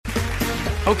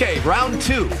Okay, round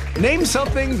two. Name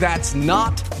something that's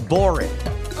not boring.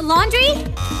 A laundry?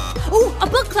 Ooh, a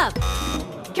book club.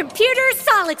 Computer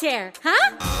solitaire,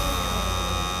 huh?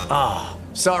 Ah,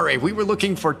 sorry, we were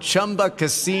looking for Chumba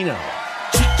Casino.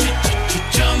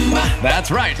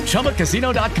 That's right,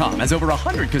 ChumbaCasino.com has over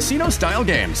 100 casino-style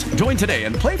games. Join today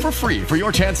and play for free for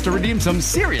your chance to redeem some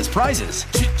serious prizes.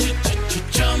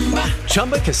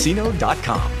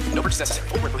 ChumbaCasino.com. No purchase necessary.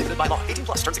 Void where prohibited by law. 18+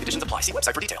 terms and conditions apply. See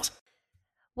website for details.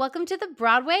 Welcome to the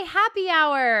Broadway Happy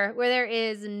Hour, where there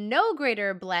is no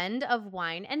greater blend of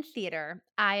wine and theater.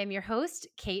 I am your host,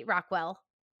 Kate Rockwell.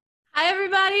 Hi,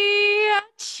 everybody.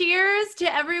 Cheers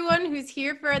to everyone who's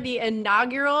here for the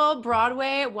inaugural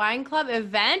Broadway Wine Club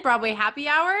event, Broadway Happy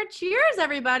Hour. Cheers,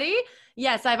 everybody.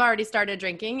 Yes, I've already started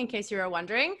drinking, in case you were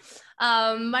wondering.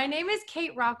 My name is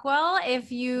Kate Rockwell.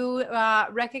 If you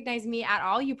recognize me at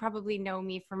all, you probably know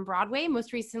me from Broadway.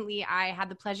 Most recently, I had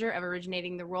the pleasure of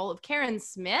originating the role of Karen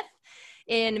Smith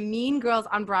in Mean Girls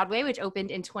on Broadway, which opened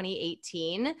in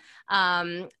 2018.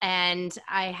 And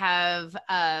I have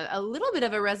a little bit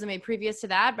of a resume previous to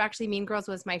that. Actually, Mean Girls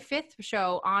was my 5th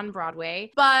show on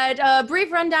Broadway. But a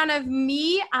brief rundown of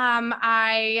me.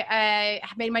 I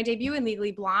made my debut in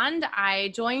Legally Blonde.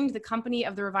 I joined the company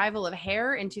of the revival of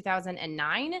Hair in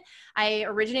 2009. I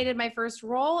originated my first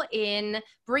role in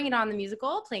Bring It On the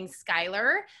Musical, playing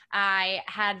Skylar. I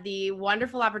had the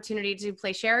wonderful opportunity to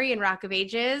play Sherry in Rock of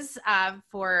Ages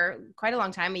for quite a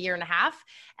long time, 1.5 years.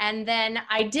 And then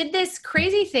I did this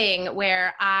crazy thing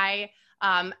where I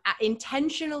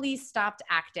intentionally stopped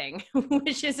acting,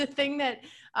 which is a thing that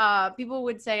people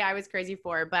would say I was crazy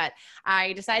for, but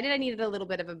I decided I needed a little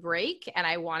bit of a break and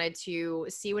I wanted to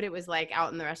see what it was like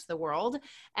out in the rest of the world.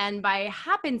 And by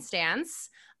happenstance,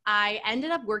 I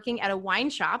ended up working at a wine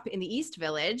shop in the East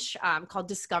Village called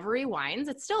Discovery Wines.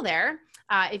 It's still there.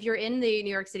 If you're in the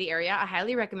New York City area, I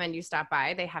highly recommend you stop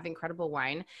by. They have incredible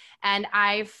wine. And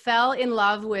I fell in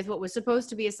love with what was supposed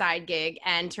to be a side gig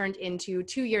and turned into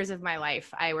 2 years of my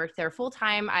life. I worked there full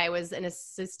time. I was an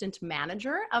assistant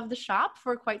manager of the shop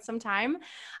for quite some time.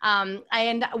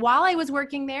 And while I was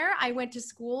working there, I went to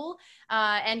school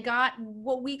and got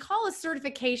what we call a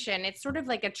certification. It's sort of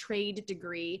like a trade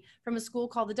degree from a school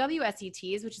called the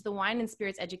WSETs, which is the Wine and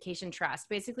Spirits Education Trust.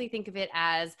 Basically, think of it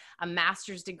as a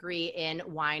master's degree in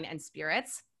wine and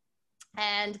spirits.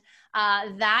 And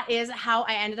that is how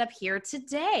I ended up here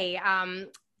today.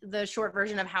 The short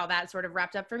version of how that sort of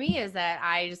wrapped up for me is that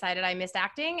I decided I missed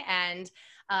acting, and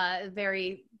a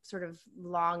very sort of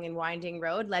long and winding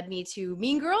road led me to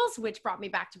Mean Girls, which brought me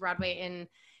back to Broadway in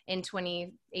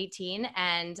 2018.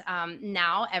 And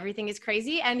now everything is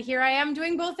crazy. And here I am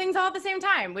doing both things all at the same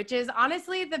time, which is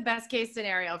honestly the best case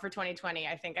scenario for 2020.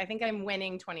 I think I'm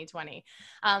winning 2020.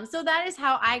 So that is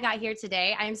how I got here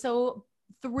today. I am so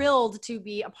thrilled to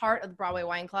be a part of the Broadway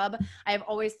Wine Club. I have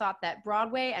always thought that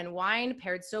Broadway and wine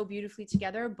paired so beautifully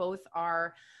together. Both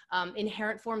are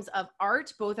inherent forms of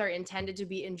art. Both are intended to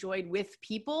be enjoyed with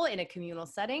people in a communal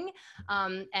setting.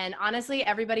 And honestly,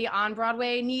 everybody on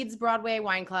Broadway needs Broadway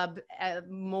Wine Club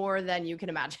more than you can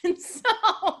imagine. So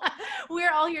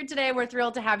we're all here today. We're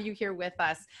thrilled to have you here with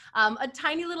us. A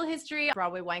tiny little history.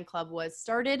 Broadway Wine Club was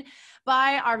started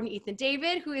by Arvin Ethan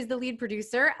David, who is the lead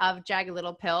producer of Jagged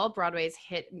Little Pill, Broadway's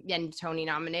hit and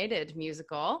Tony-nominated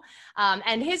musical.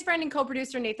 And his friend and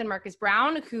co-producer, Nathan Marcus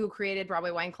Brown, who created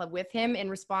Broadway Wine Club with him in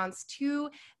response to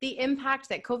the impact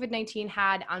that COVID-19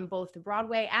 had on both the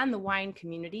Broadway and the wine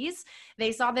communities.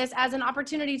 They saw this as an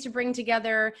opportunity to bring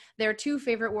together their two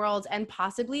favorite worlds and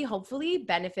possibly, hopefully,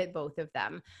 benefit both of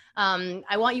them.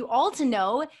 I want you all to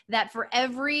know that for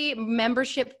every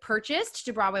membership purchased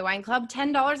to Broadway Wine Club,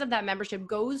 $10 of that membership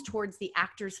goes towards the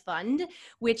Actors Fund,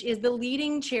 which is the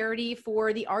leading charity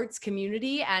for the arts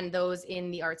community and those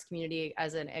in the arts community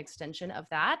as an extension of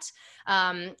that.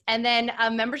 And then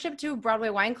a membership to Broadway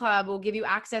Wine Club will give you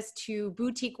access to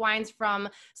boutique wines from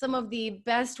some of the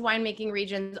best winemaking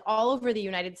regions all over the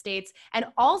United States, and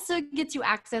also gets you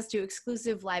access to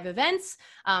exclusive live events.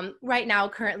 Right now,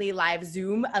 currently live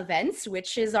Zoom events,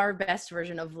 which is our best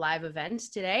version of live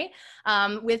event today,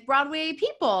 with Broadway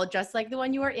people, just like the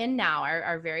one you are in now,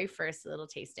 our very first little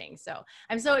tasting. So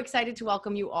I'm so excited to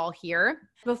welcome you all here.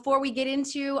 Before we get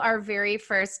into our very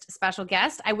first special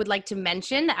guest, I would like to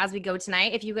mention as we go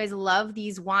tonight, if you guys love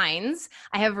these wines,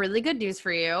 I have really good news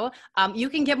for you. You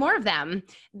can get more of them.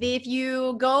 If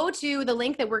you go to the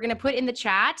link that we're going to put in the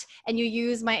chat and you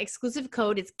use my exclusive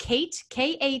code, it's Kate,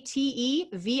 Kate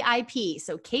VIP.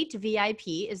 So Kate VIP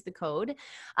is the code.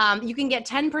 You can get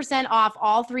 10% off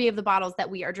all 3 of the bottles that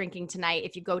we are drinking tonight.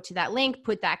 If you go to that link,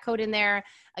 put that code in there.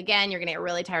 Again, you're going to get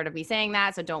really tired of me saying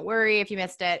that, so don't worry if you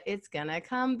missed it. It's going to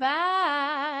come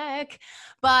back. topic.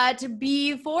 But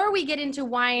before we get into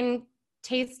wine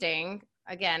tasting,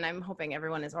 again, I'm hoping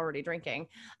everyone is already drinking.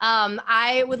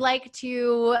 I would like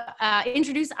to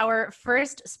introduce our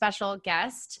first special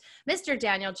guest, Mr.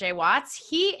 Daniel J. Watts.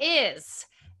 He is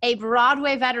a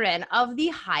Broadway veteran of the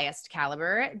highest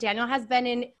caliber. Daniel has been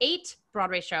in 8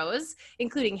 Broadway shows,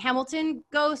 including Hamilton,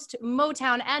 Ghost,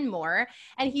 Motown, and more.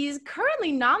 And he's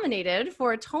currently nominated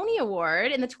for a Tony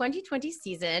Award in the 2020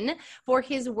 season for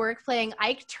his work playing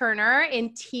Ike Turner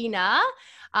in Tina,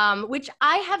 which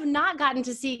I have not gotten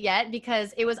to see yet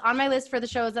because it was on my list for the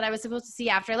shows that I was supposed to see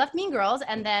after I left Mean Girls.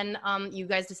 And then you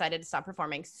guys decided to stop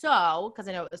performing. So, because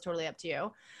I know it was totally up to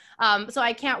you. So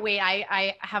I can't wait.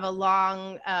 I have a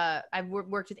long, I've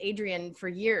worked with Adrienne for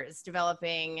years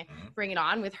developing Bring It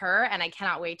On with her, and I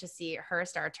cannot wait to see her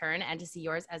star turn and to see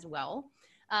yours as well.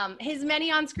 His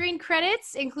many on-screen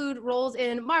credits include roles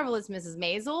in Marvelous Mrs.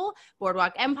 Maisel,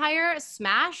 Boardwalk Empire,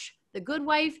 Smash, The Good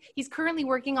Wife. He's currently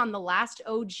working on The Last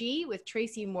OG with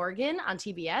Tracy Morgan on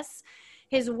TBS.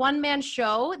 His one-man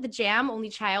show, The Jam, Only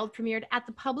Child, premiered at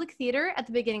the Public Theater at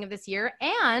the beginning of this year.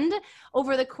 And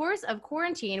over the course of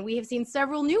quarantine, we have seen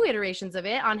several new iterations of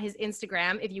it on his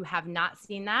Instagram. If you have not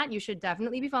seen that, you should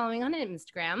definitely be following on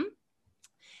Instagram.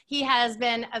 He has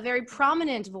been a very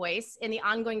prominent voice in the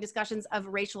ongoing discussions of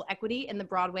racial equity in the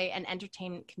Broadway and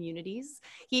entertainment communities.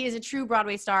 He is a true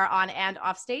Broadway star on and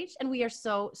off stage, and we are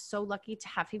so lucky to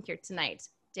have him here tonight.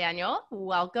 Daniel,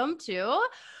 welcome to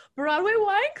Broadway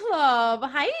Wine Club.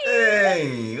 Hi.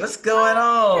 Hey, what's going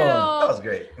on? That was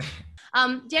great.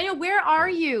 Daniel, where are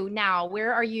you now?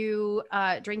 Where are you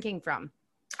drinking from?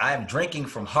 I am drinking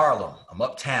from Harlem. I'm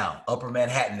uptown, Upper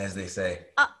Manhattan, as they say.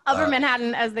 Upper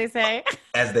Manhattan, as they say.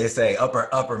 As they say,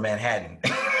 Upper Manhattan.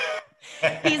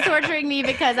 He's torturing me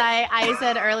because I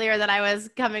said earlier that I was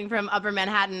coming from Upper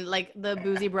Manhattan, like the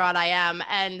boozy broad I am,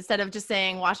 and instead of just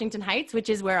saying Washington Heights, which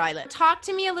is where I live. Talk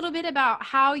to me a little bit about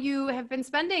how you have been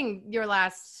spending your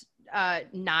last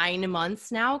 9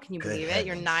 months now. Can you believe it?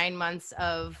 Your 9 months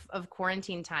of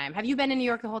quarantine time. Have you been in New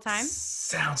York the whole time?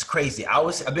 Sounds crazy.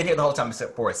 I've been here the whole time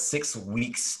except for a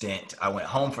 6-week stint. I went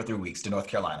home for 3 weeks to North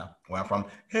Carolina, where I'm from.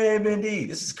 Hey, Mindy,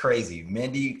 this is crazy.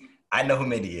 Mindy, I know who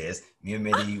Mindy is. Me and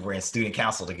Mindy were in student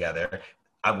council together.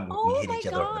 We hit each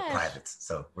other up in the privates.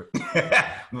 So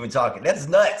we've been talking. That's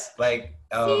nuts. Like,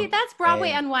 see, that's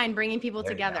Broadway and wine bringing people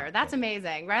together. That's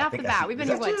amazing. Right off the bat. We've been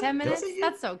here, 10 minutes?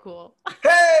 That's so cool.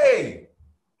 Hey!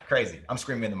 Crazy. I'm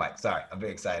screaming in the mic. Sorry. I'm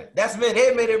very excited. That's Mindy.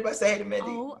 Hey, Mindy. Everybody say hey to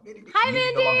Mindy. Oh. Mindy. Hi,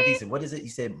 Mindy. What is it? You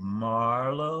said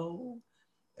Marlo?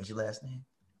 That's your last name?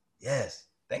 Yes.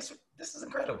 Thanks. This is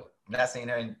incredible. I've not seen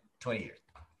her in 20 years.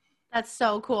 That's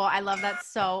so cool. I love that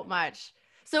so much.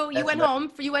 So you went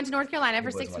to North Carolina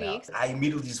for 6 weeks. I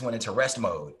immediately just went into rest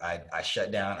mode. I shut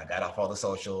down. I got off all the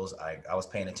socials. I was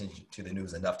paying attention to the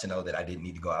news enough to know that I didn't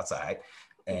need to go outside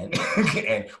and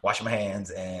and wash my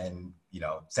hands and,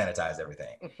 sanitize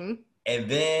everything. Mm-hmm. And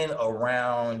then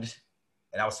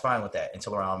and I was fine with that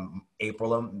until around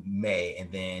April or May.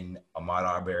 And then Ahmaud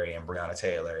Arbery and Breonna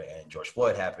Taylor and George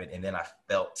Floyd happened. And then I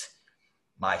felt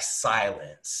my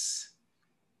silence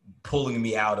pulling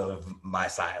me out of my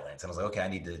silence. And I was like, okay, I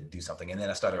need to do something. And then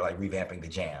I started revamping The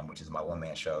Jam, which is my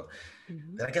one-man show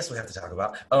that I guess we have to talk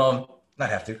about. Not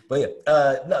have to, but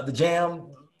yeah. No, The Jam,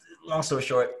 long story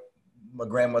short, my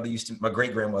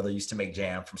great-grandmother used to make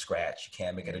jam from scratch. You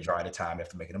can't make it a jar at a time. You have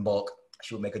to make it in bulk.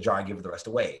 She would make a jar and give it the rest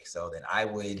away. So then I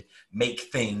would make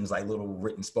things like little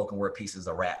written spoken word pieces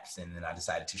of raps. And then I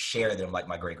decided to share them like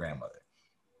my great-grandmother.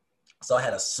 So I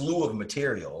had a slew of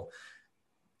material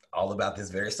all about this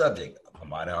very subject,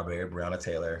 Ahmaud Arbery, Breonna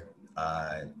Taylor,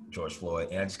 George Floyd.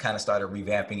 And I just kind of started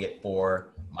revamping it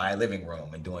for my living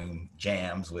room and doing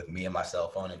jams with me and my cell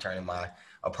phone and turning my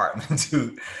apartment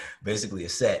into basically a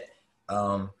set.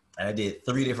 And I did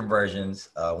 3 different versions,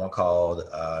 one called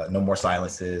No More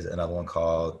Silences, another one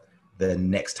called The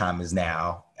Next Time Is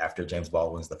Now, after James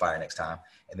Baldwin's The Fire Next Time.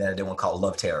 And then I did one called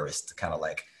Love Terrorist, to kind of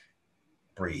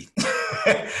breathe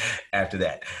after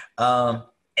that.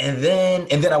 And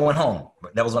then I went home.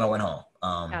 That was when I went home.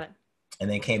 Got it. And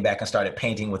then came back and started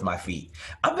painting with my feet.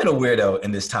 I've been a weirdo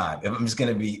in this time. If I'm just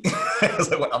going to be,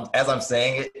 as I'm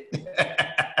saying it.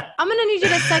 I'm going to need you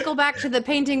to cycle back to the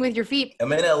painting with your feet.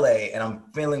 I'm in LA and I'm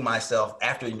feeling myself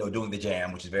after, doing The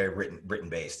Jam, which is very Britain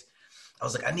based. I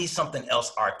was like, I need something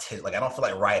else artistic. I don't feel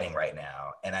like writing right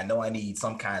now. And I know I need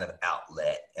some kind of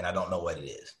outlet and I don't know what it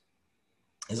is.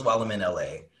 This is while I'm in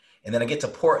LA. And then I get to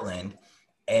Portland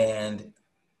and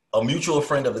a mutual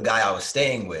friend of the guy I was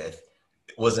staying with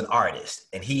was an artist,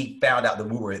 and he found out that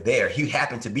we were there. He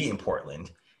happened to be in Portland,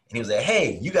 and he was like,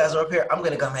 hey, you guys are up here. I'm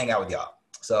going to come hang out with y'all.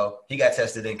 So he got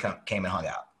tested and came and hung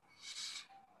out.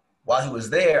 while he was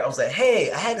there, I was like,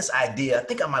 hey, I had this idea. I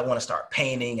think I might want to start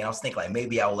painting. And I was thinking like,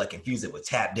 maybe I would like infuse it with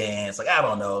tap dance. Like, I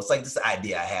don't know. It's like this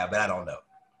idea I have, but I don't know.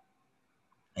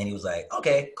 And he was like,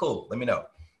 okay, cool. Let me know.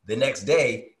 The next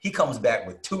day, he comes back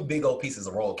with 2 big old pieces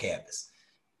of rolled canvas.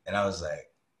 And I was like,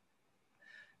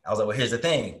 well, here's the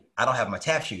thing. I don't have my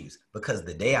tap shoes because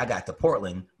the day I got to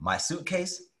Portland, my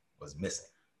suitcase was missing.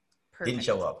 Perfect. Didn't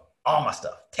show up. All my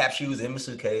stuff, tap shoes in my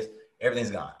suitcase, everything's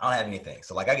gone. I don't have anything.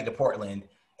 So like I get to Portland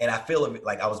and I feel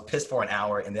like I was pissed for an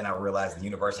hour and then I realized the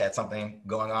universe had something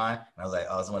going on. And I was like,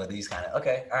 oh, it's one of these kind of,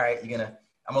 okay, all right, I'm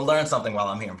gonna learn something while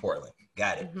I'm here in Portland.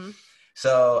 Got it. Mm-hmm.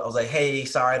 So I was like, hey,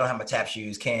 sorry, I don't have my tap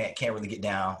shoes. Can't really get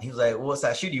down. He was like, well, what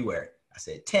size shoe do you wear? I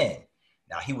said 10.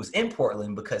 Now he was in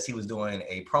Portland because he was doing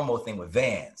a promo thing with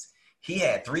Vans. He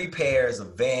had 3 pairs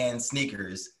of Vans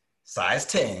sneakers, size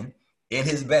 10, in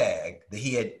his bag that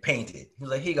he had painted. He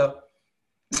was like, here you go.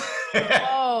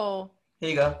 Oh. Here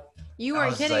you go. You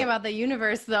weren't kidding about the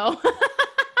universe though.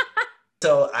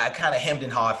 So I kind of hemmed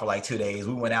and hawed for like 2 days.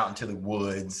 We went out into the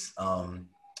woods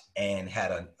and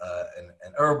had an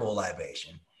herbal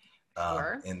libation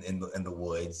in the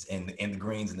woods. And the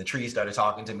greens and the trees started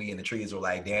talking to me. And the trees were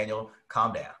like, Daniel,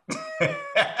 calm down.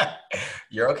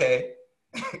 You're okay.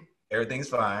 Everything's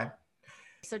fine.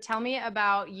 So tell me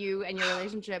about you and your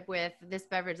relationship with this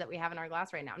beverage that we have in our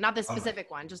glass right now. Not this specific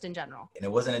one, just in general. And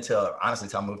it wasn't until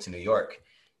I moved to New York.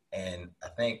 And I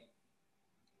think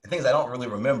the things I don't really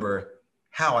remember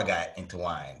how I got into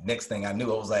wine. Next thing I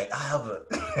knew, I was like, I have a,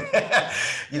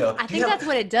 I think that's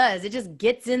what it does. It just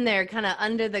gets in there kind of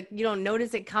under you don't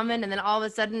notice it coming. And then all of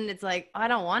a sudden it's like, oh, I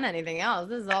don't want anything else.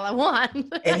 This is all I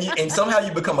want. and somehow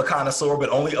you become a connoisseur, but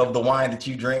only of the wine that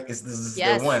you drink. This is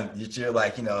yes. the one that you're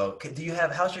like,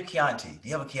 how's your Chianti? Do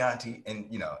you have a Chianti? And,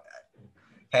 you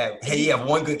have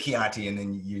one good Chianti and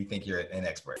then you think you're an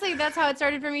expert. That's how it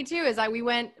started for me too, is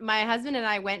my husband and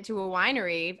I went to a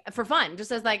winery for fun,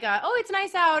 just as like, it's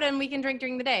nice out and we can drink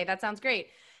during the day. That sounds great.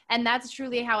 And that's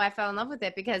truly how I fell in love with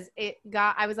it because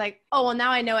I was like, oh, well,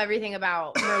 now I know everything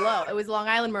about Merlot. It was Long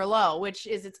Island Merlot, which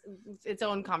is its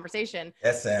own conversation.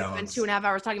 That sounds. We spent 2.5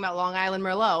 hours talking about Long Island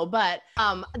Merlot. But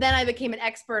then I became an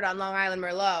expert on Long Island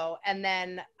Merlot. And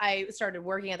then I started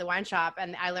working at the wine shop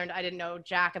and I learned I didn't know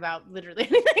jack about literally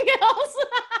anything else.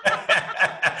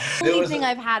 The only thing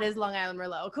I've had is Long Island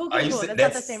Merlot. Cool. That's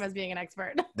not the same as being an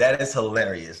expert. That is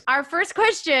hilarious. Our first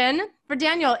question for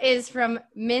Daniel is from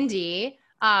Mindy.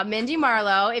 Mindy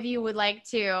Marlowe, if you would like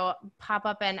to pop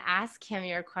up and ask him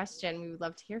your question, we would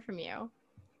love to hear from you.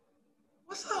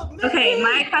 What's up, Mindy? Okay,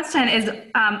 my question is,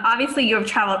 obviously you have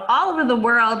traveled all over the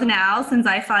world now since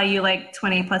I saw you like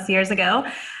 20 plus years ago.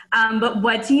 But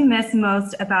what do you miss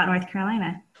most about North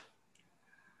Carolina?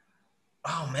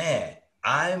 Oh man,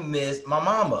 I miss my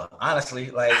mama,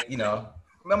 honestly. Like,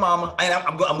 my mama, and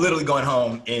I'm literally going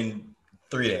home in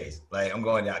 3 days. Like I'm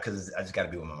going down because I just got to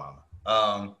be with my mama.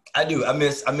 I do. I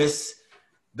miss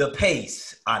the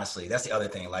pace, honestly. That's the other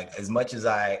thing. Like as much as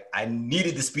I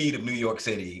needed the speed of New York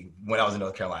City when I was in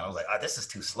North Carolina, I was like, oh, this is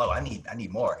too slow. I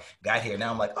need more. Got here. Now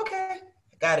I'm like, okay,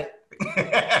 got it.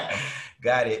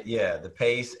 Got it. Yeah. The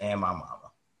pace and my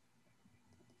mama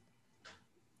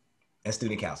and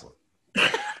student council.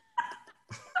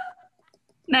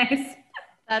 Nice.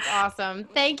 That's awesome.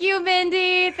 Thank you,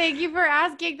 Mindy. Thank you for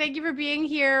asking. Thank you for being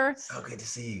here. So good to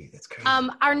see you. That's crazy.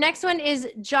 Our next one is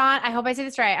John. I hope I say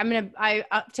this right.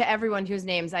 To everyone whose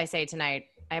names I say tonight,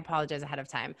 I apologize ahead of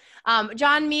time.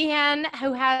 John Meehan,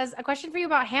 who has a question for you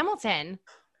about Hamilton.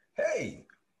 Hey.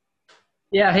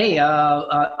 Yeah, hey,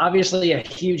 obviously a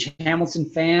huge Hamilton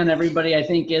fan. Everybody, I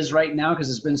think, is right now because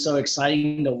it's been so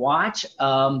exciting to watch.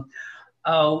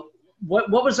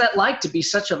 What was that like to be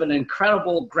such of an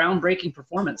incredible, groundbreaking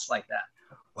performance like that?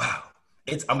 Wow.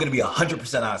 I'm going to be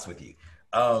 100% honest with you.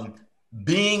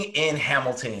 Being in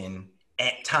Hamilton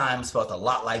at times felt a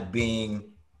lot like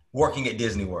working at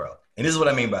Disney World. And this is what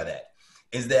I mean by that,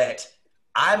 is that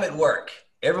I'm at work.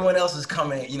 Everyone else is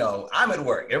coming, I'm at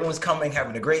work. Everyone's coming,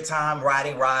 having a great time,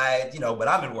 riding rides, but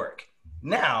I'm at work.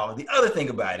 Now, the other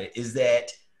thing about it is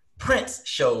that Prince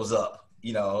shows up,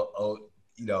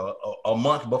 a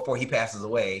month before he passes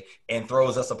away and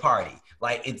throws us a party.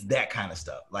 Like, it's that kind of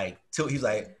stuff. Like, he's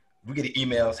like, we get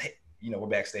emails, hey, we're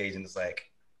backstage and it's like,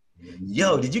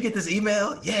 yo, did you get this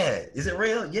email? Yeah. Is it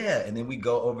real? Yeah. And then we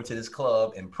go over to this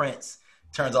club and Prince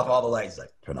turns off all the lights. He's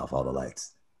like, turn off all the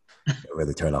lights.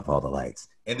 Really turn off all the lights.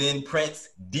 And then Prince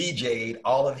DJ'd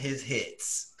all of his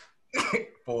hits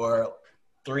for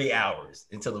 3 hours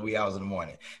until the wee hours in the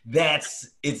morning.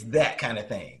 It's that kind of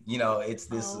thing. It's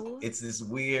this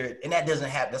weird, and that doesn't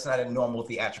happen. That's not a normal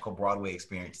theatrical Broadway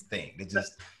experience thing.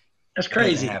 That's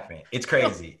crazy. Happen. It's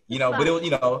crazy, but it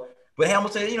was, But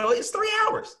Hamilton, you know, it's 3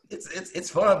 hours. It's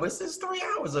fun, but it's 3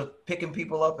 hours of picking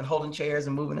people up and holding chairs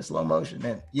and moving in slow motion,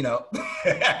 and you know,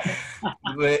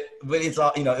 but it's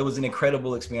all, you know, it was an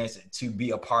incredible experience to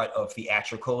be a part of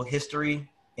theatrical history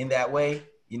in that way.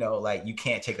 You know, like you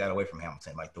can't take that away from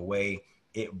Hamilton. Like the way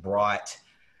it brought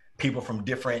people from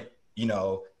different, you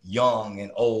know, young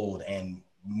and old and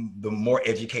the more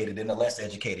educated and the less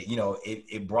educated, you know,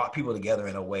 it brought people together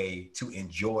in a way to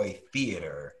enjoy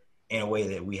theater in a way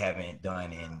that we haven't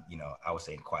done in, you know, I would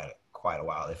say quite a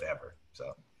while, if ever.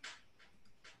 So.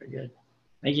 Very good.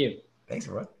 Thank you. Thanks,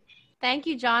 bro. Thank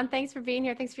you, John. Thanks for being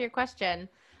here. Thanks for your question.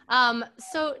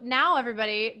 So now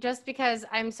everybody, just because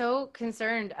I'm so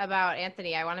concerned about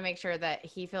Anthony, I want to make sure that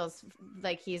he feels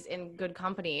like he's in good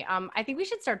company. I think we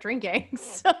should start drinking.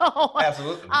 So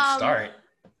absolutely. Start.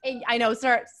 I know,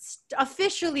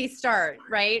 officially start,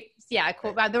 right? Yeah,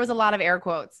 cool. There was a lot of air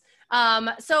quotes.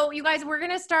 So you guys, we're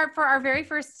going to start for our very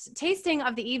first tasting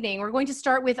of the evening. We're going to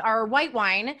start with our white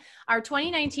wine, our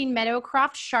 2019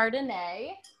 Meadowcroft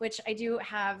Chardonnay, which I do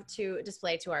have to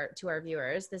display to our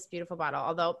viewers, this beautiful bottle,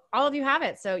 although all of you have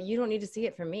it, so you don't need to see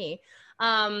it from me.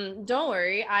 Don't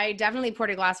worry. I definitely poured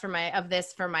a glass of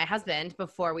this for my husband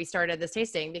before we started this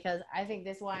tasting because I think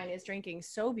this wine is drinking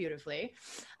so beautifully.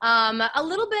 A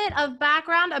little bit of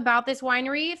background about this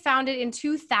winery: founded in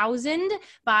 2000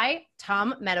 by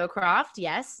Tom Meadowcroft.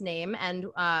 Yes, name and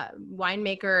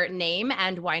winemaker name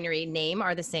and winery name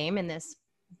are the same in this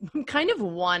kind of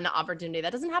one opportunity.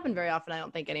 That doesn't happen very often, I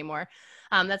don't think, anymore.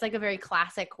 That's like a very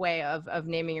classic way of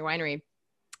naming your winery.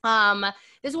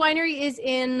 This winery is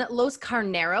in Los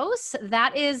Carneros.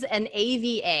 That is an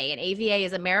AVA. An AVA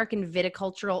is American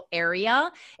Viticultural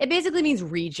Area. It basically means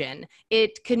region.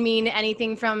 It could mean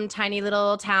anything from tiny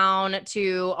little town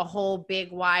to a whole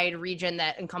big wide region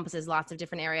that encompasses lots of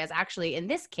different areas. Actually, in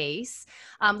this case,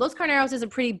 Los Carneros is a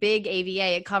pretty big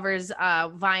AVA. It covers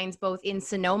vines both in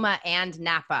Sonoma and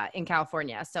Napa in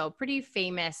California. So pretty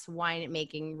famous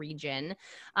winemaking region.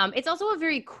 It's also a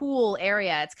very cool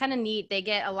area. It's kind of neat. They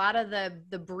get a lot of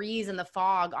the breeze and the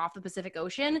fog off the Pacific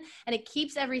Ocean, and it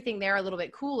keeps everything there a little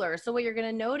bit cooler. So what you're going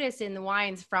to notice in the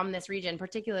wines from this region,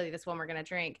 particularly this one we're going to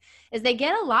drink, is they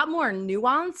get a lot more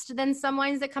nuanced than some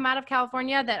wines that come out of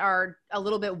California that are a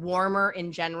little bit warmer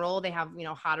in general. They have, you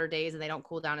know, hotter days and they don't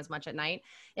cool down as much at night.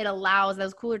 It allows,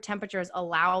 those cooler temperatures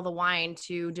allow the wine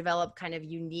to develop kind of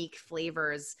unique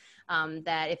flavors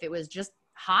that if it was just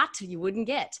hot, you wouldn't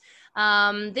get.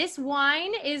 This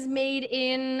wine is made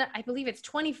in, I believe it's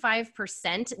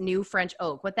 25% new French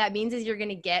oak. What that means is you're going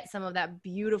to get some of that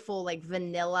beautiful like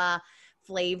vanilla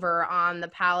flavor on the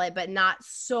palate, but not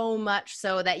so much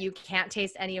so that you can't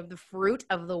taste any of the fruit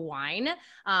of the wine.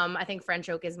 I think French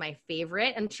oak is my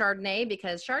favorite, and Chardonnay,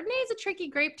 because Chardonnay is a tricky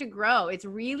grape to grow. It's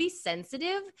really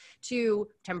sensitive to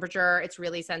temperature. It's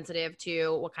really sensitive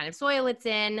to what kind of soil it's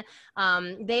in.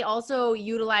 They also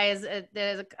utilize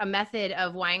there's a method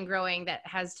of wine growing that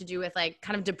has to do with like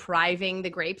kind of depriving the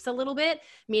grapes a little bit,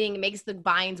 meaning it makes the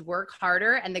vines work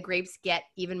harder and the grapes get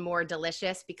even more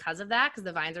delicious because of that, because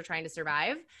the vines are trying to survive.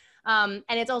 And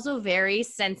it's also very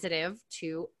sensitive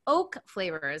to oak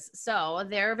flavors. So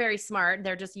they're very smart.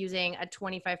 They're just using a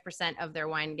 25% of their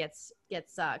wine gets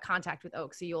contact with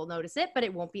oak. So you'll notice it, but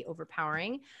it won't be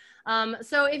overpowering.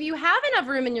 So if you have enough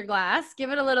room in your glass,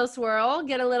 give it a little swirl,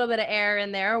 get a little bit of air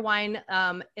in there. Wine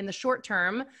in the short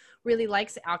term really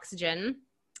likes oxygen.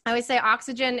 I always say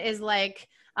oxygen is like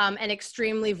an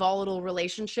extremely volatile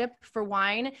relationship for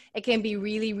wine. It can be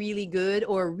really, really good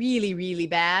or really, really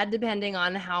bad, depending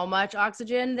on how much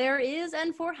oxygen there is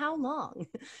and for how long.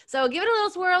 So give it a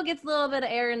little swirl, get a little bit of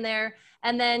air in there,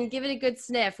 and then give it a good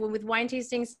sniff. With wine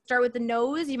tasting, start with the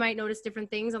nose. You might notice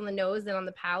different things on the nose than on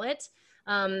the palate.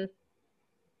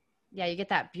 Yeah, you get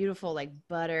that beautiful like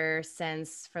butter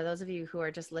sense. For those of you who are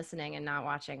just listening and not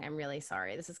watching, I'm really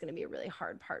sorry. This is going to be a really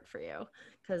hard part for you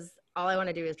because all I want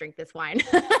to do is drink this wine.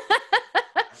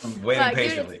 I'm waiting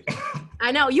patiently.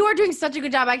 I know. You are doing such a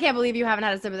good job. I can't believe you haven't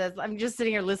had a sip of this. I'm just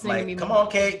sitting here listening to me. Come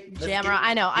on, Kate. Jam around.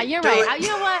 I know. You're right. You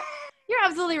know what? You're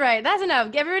absolutely right. That's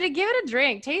enough. Give it a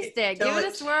drink. Taste it. Give it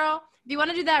a swirl. If you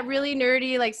want to do that really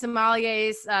nerdy, like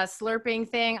sommelier slurping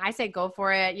thing, I say go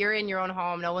for it. You're in your own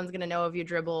home. No one's going to know if you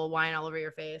dribble wine all over your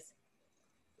face.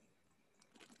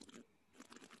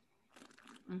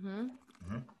 Mm-hmm.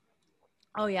 Mm-hmm.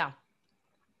 Oh, yeah.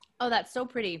 Oh, that's so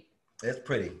pretty. It's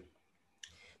pretty.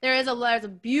 There's a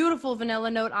beautiful vanilla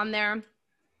note on there.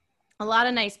 A lot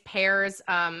of nice pears.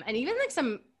 And even like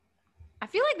I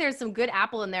feel like there's some good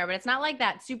apple in there, but it's not like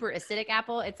that super acidic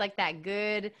apple. It's like that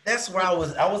good. That's where I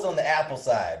was on the apple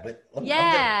side, but I'm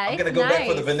gonna go back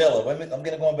for the vanilla. I'm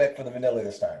gonna go back for the vanilla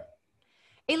this time.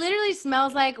 It literally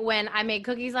smells like when I made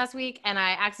cookies last week and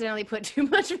I accidentally put too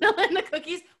much vanilla in the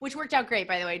cookies, which worked out great,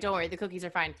 by the way. Don't worry, the cookies are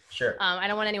fine. Sure. I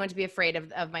don't want anyone to be afraid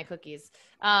of my cookies.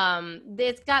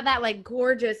 It's got that like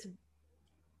gorgeous,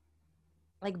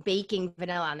 like baking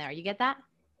vanilla on there. You get that?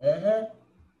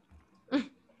 Mm-hmm.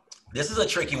 This is a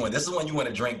tricky one. This is one you want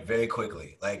to drink very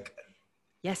quickly. Like,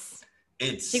 yes.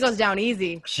 She goes down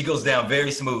easy. She goes down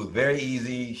very smooth, very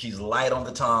easy. She's light on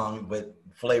the tongue, but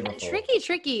flavorful.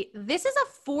 Tricky. This is a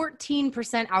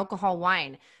 14% alcohol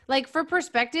wine. Like for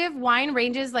perspective, wine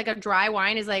ranges like a dry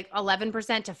wine is like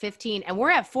 11% to 15, and we're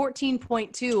at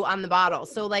 14.2 on the bottle.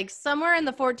 So like somewhere in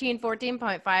the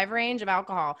 14.5 range of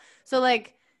alcohol. So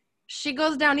like she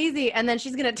goes down easy, and then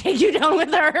she's going to take you down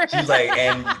with her. She's like,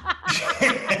 and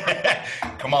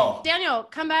come on. Daniel,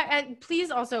 come back. And please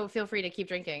also feel free to keep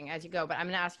drinking as you go, but I'm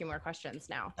going to ask you more questions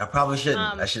now. I probably shouldn't.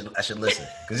 I should listen.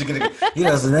 Because you're going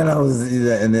to, so then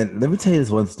and then let me tell you this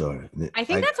one story. I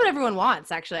think that's what everyone wants,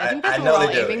 actually. I think that's what we're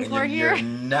all aiming for here. You're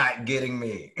not getting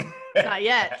me. Not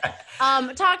yet.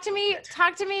 Talk to me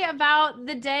about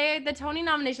the day the Tony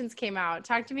nominations came out.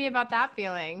 Talk to me about that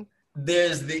feeling.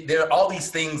 There are all these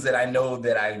things that I know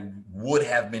that I would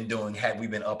have been doing had we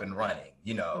been up and running,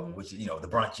 which, the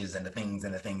brunches and the things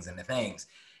and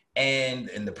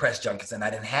the press junkets. And I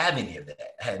didn't have any of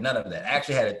that. I had none of that. I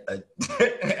actually had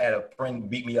had a friend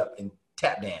beat me up in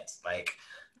tap dance. Like,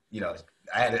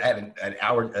 I had an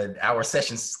hour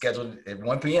session scheduled at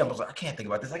 1 p.m. I was like, I can't think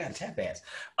about this. I got to tap dance.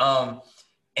 No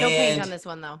paint on this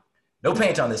one though. No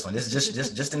paint on this one. This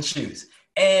is just in shoes.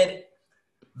 And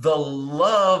the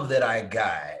love that I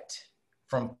got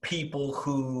from people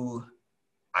who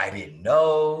I didn't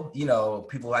know,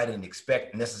 people I didn't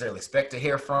necessarily expect to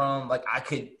hear from, like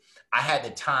I had the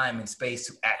time and space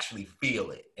to actually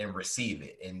feel it and receive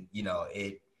it. And,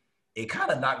 it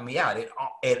kind of knocked me out.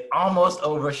 It almost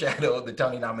overshadowed the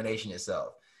Tony nomination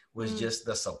itself, was just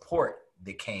the support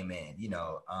that came in,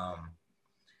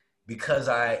 because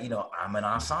I'm an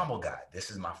ensemble guy. This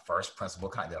is my first principal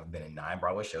contract. I've been in 9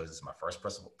 Broadway shows. This is my first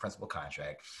principal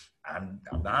contract. I'm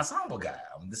the ensemble guy.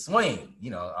 I'm the swing.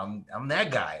 I'm that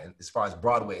guy as far as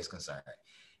Broadway is concerned.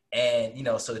 And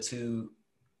so to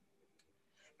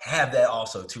have that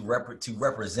also to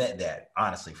represent that,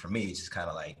 honestly, for me, it's just kind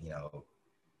of like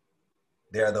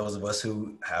there are those of us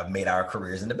who have made our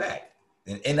careers in the back,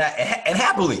 and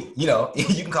happily, you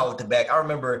can call it the back. I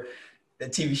remember the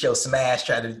TV show Smash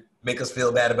tried to make us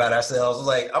feel bad about ourselves. I was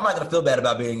like, I'm not going to feel bad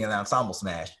about being in an ensemble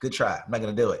Smash. Good try. I'm not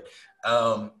going to do it.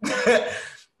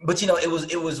 But,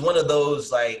 it was one of those,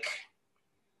 like,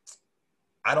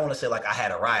 I don't want to say like I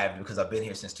had arrived because I've been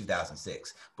here since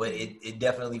 2006, but it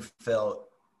definitely felt,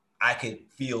 I could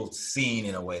feel seen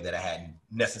in a way that I hadn't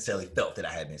necessarily felt that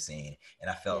I had been seen. And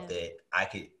I felt that I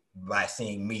could, by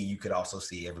seeing me, you could also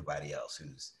see everybody else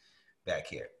who's back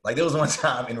here. Like there was one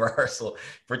time in rehearsal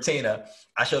for Tina,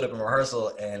 I showed up in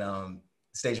rehearsal and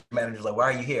stage manager was like, "Why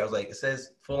are you here?" I was like, "It says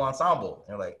full ensemble."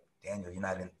 And they're like, "Daniel,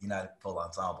 you're not full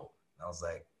ensemble." And I was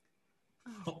like,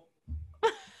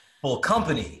 full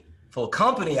company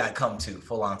I come to,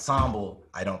 full ensemble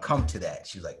I don't come to that.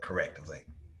 She was like, "Correct." I was like,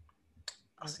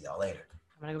 "I'll see y'all later.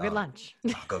 I'm gonna go get lunch."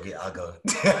 I'll go.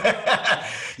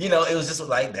 It was just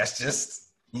like, that's just,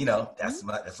 that's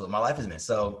what my life has been.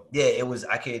 So yeah, it was,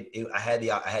 I had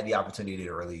the opportunity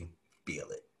to really feel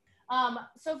it.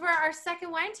 So for our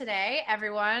second wine today,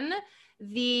 everyone,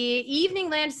 the Evening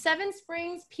Land 7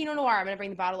 Springs Pinot Noir. I'm gonna bring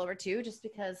the bottle over too, just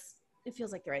because it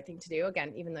feels like the right thing to do.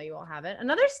 Again, even though you all have it.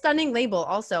 Another stunning label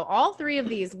also. All 3 of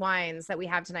these wines that we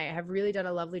have tonight have really done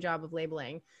a lovely job of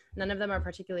labeling. None of them are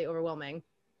particularly overwhelming,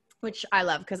 which I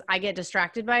love because I get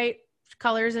distracted by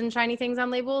colors and shiny things on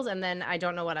labels, and then I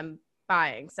don't know what I'm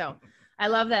buying. So I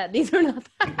love that these are not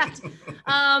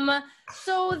that.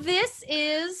 So this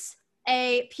is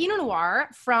a Pinot Noir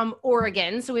from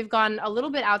Oregon. So we've gone a little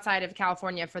bit outside of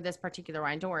California for this particular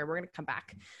wine. Don't worry, we're going to come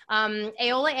back.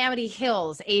 Aola Amity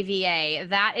Hills, AVA.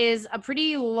 That is a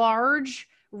pretty large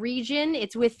region.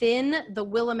 It's within the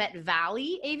Willamette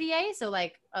Valley, AVA. So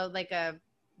like a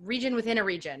region within a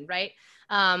region, right?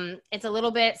 It's a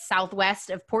little bit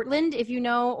southwest of Portland, if you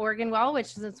know Oregon well, which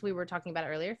since we were talking about it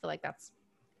earlier, I feel like that's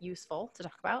useful to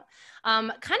talk about.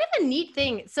 Kind of a neat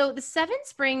thing. So the Seven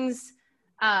Springs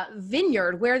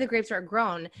vineyard where the grapes are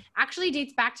grown actually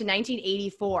dates back to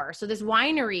 1984. So this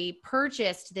winery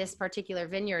purchased this particular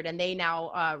vineyard and they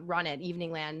now run it.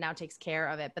 Evening Land now takes care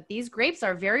of it. But these grapes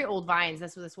are very old vines.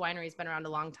 This winery has been around a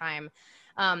long time,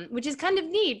 which is kind of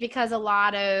neat because a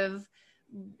lot of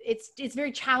it's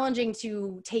very challenging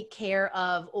to take care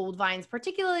of old vines,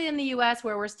 particularly in the US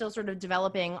where we're still sort of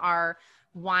developing our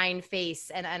wine face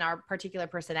and our particular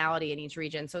personality in each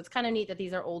region. So it's kind of neat that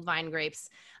these are old vine grapes.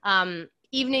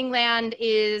 Evening Land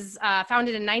is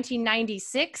founded in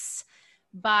 1996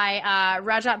 by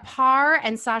Rajat Par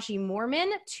and Sashi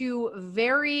Morman, two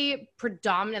very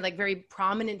predominant, like very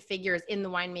prominent figures in the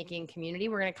winemaking community.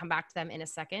 We're going to come back to them in a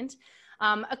second.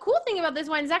 A cool thing about this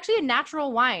wine is actually a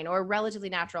natural wine, or relatively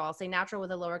natural. I'll say natural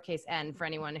with a lowercase n for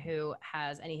anyone who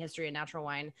has any history in natural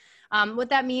wine. What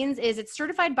that means is it's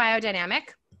certified biodynamic.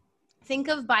 Think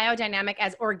of biodynamic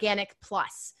as organic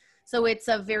plus. So it's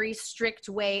a very strict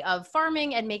way of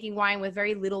farming and making wine with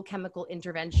very little chemical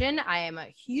intervention. I am a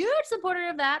huge supporter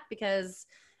of that because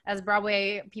as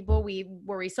Broadway people, we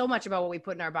worry so much about what we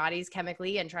put in our bodies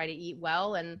chemically and try to eat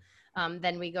well. And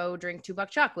then we go drink 2 Buck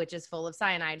Chuck, which is full of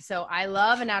cyanide. So I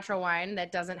love a natural wine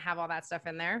that doesn't have all that stuff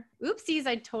in there. Oopsies,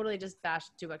 I totally just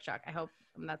bashed 2 Buck Chuck. I hope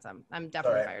that's, I'm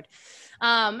definitely fired.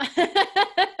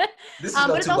 This is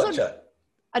no 2 Buck Chuck.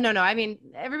 No, I mean,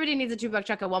 everybody needs a 2 Buck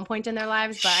Chuck at one point in their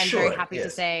lives, but I'm very happy to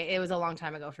say it was a long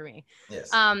time ago for me. Yes.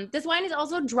 This wine is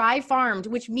also dry farmed,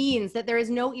 which means that there is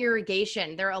no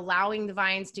irrigation. They're allowing the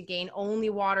vines to gain only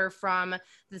water from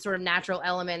the sort of natural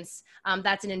elements.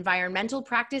 That's an environmental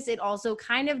practice. It also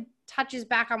kind of touches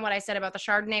back on what I said about the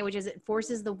Chardonnay, which is it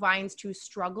forces the vines to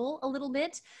struggle a little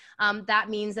bit. That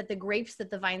means that the grapes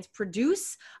that the vines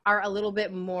produce are a little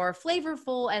bit more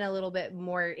flavorful and a little bit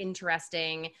more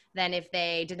interesting than if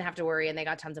they didn't have to worry and they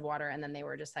got tons of water and then they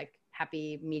were just like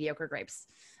happy, mediocre grapes.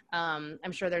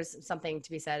 I'm sure there's something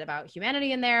to be said about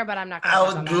humanity in there, but I'm not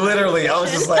going to. I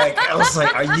was just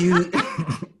like, are you?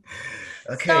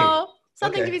 Okay. So,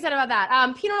 something to be said about that.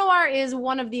 Pinot Noir is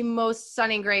one of the most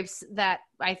stunning grapes that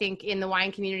I think in the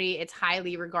wine community, it's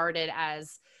highly regarded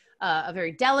as a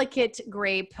very delicate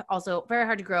grape, also very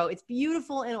hard to grow. It's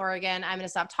beautiful in Oregon. I'm going to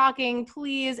stop talking.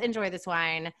 Please enjoy this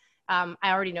wine. I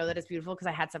already know that it's beautiful because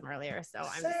I had some earlier, so I'm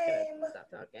just going to stop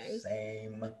talking.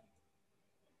 Same.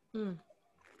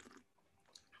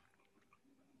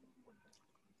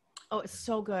 Oh, it's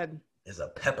so good. There's a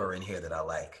pepper in here that I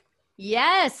like.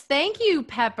 Yes, thank you,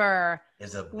 Pepper.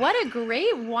 What a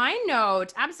great wine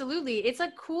note. Absolutely. It's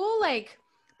a cool, like,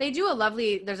 they do a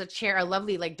lovely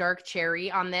like dark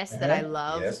cherry on this that I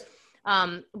love. Yes.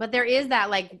 But there is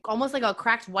that like almost like a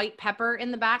cracked white pepper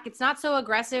in the back. It's not so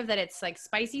aggressive that it's like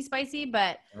spicy,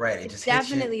 but it's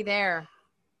definitely there.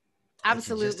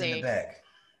 Absolutely. Just in the back.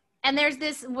 And there's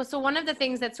this, so one of the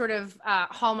things that sort of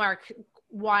hallmark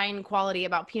wine quality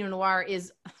about Pinot Noir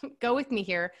is, go with me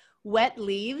here, wet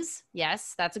leaves.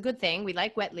 Yes, that's a good thing. We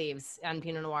like wet leaves on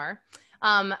Pinot Noir.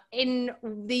 In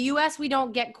the US, we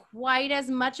don't get quite as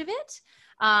much of it,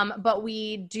 but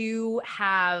we do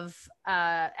have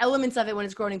elements of it when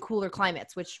it's grown in cooler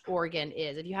climates, which Oregon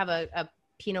is. If you have a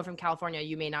Pinot from California,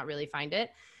 you may not really find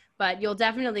it, but you'll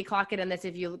definitely clock it in this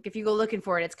if you go looking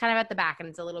for it. It's kind of at the back and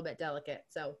it's a little bit delicate.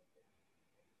 So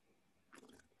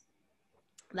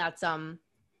that's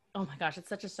oh my gosh, it's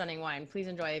such a stunning wine. Please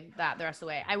enjoy that the rest of the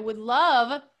way. I would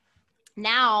love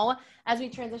now, as we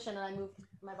transition and I move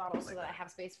my bottle so that I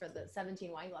have space for the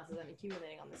 17 wine glasses I'm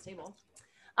accumulating on this table.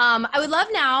 I would love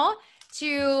now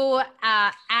to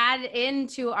add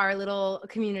into our little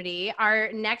community our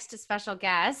next special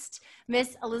guest,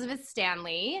 Miss Elizabeth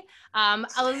Stanley.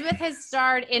 Elizabeth has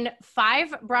starred in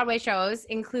 5 Broadway shows,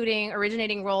 including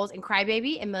originating roles in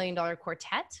Crybaby and $1 Million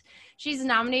Quartet. She's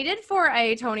nominated for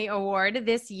a Tony Award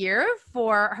this year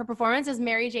for her performance as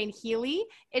Mary Jane Healy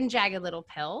in Jagged Little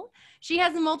Pill. She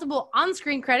has multiple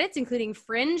on-screen credits, including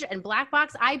Fringe and Black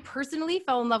Box. I personally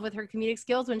fell in love with her comedic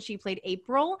skills when she played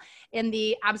April in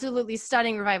the absolutely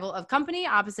stunning revival of Company,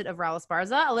 opposite of Raul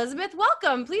Esparza. Elizabeth,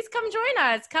 welcome. Please come join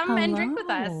us. Come and drink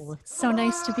with us. It's so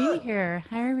nice to be here.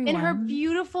 Hi, everyone. In her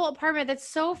beautiful apartment that's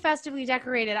so festively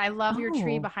decorated. I love your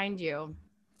tree behind you.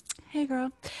 Hey,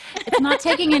 girl. It's not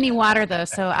taking any water, though,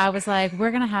 so I was like, we're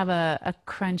going to have a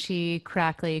crunchy,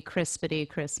 crackly, crispity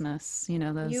Christmas. You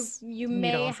know, those You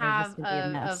may have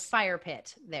a fire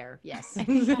pit there, yes.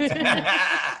 Elizabeth,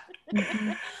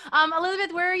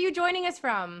 where are you joining us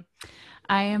from?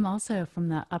 I am also from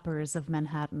the uppers of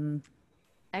Manhattan.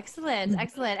 Excellent,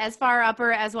 excellent. As far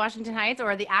upper as Washington Heights,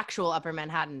 or the actual Upper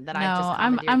Manhattan that I've just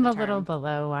I'm a little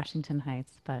below Washington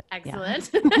Heights, but excellent.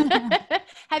 Yeah.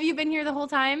 Have you been here the whole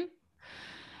time?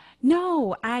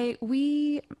 No,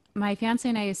 my fiance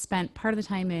and I spent part of the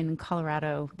time in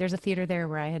Colorado. There's a theater there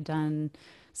where I had done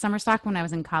summer stock when I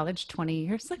was in college 20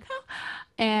 years ago.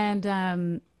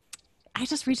 And I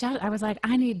just reached out. I was like,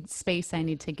 I need space. I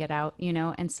need to get out, you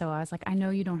know? And so I was like, I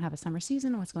know you don't have a summer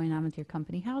season. What's going on with your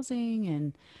company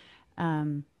housing?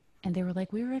 And they were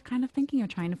like, we were kind of thinking of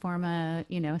trying to form a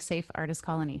safe artist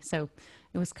colony. So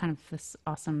it was kind of this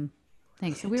awesome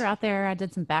thing. So we were out there. I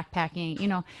did some backpacking. You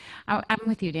know, I'm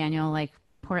with you, Daniel. Like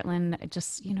Portland,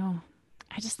 just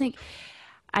I just think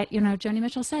Joni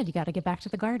Mitchell said you got to get back to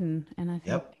the garden, and I think,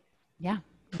 Yep. yeah,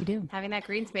 we do. Having that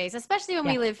green space, especially when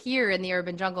we live here in the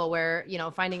urban jungle, where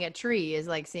finding a tree is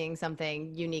like seeing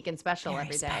something unique and special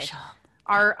every day. Special.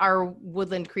 Our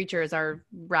woodland creatures are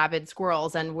rabid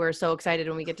squirrels, and we're so excited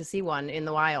when we get to see one in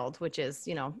the wild, which is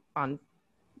on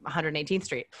 118th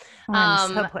Street. Or in the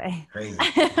subway. Crazy.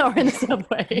 Or in the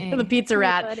subway. Hey. The Pizza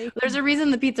Rat. There's a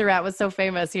reason the Pizza Rat was so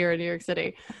famous here in New York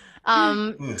City.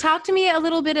 Talk to me a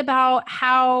little bit about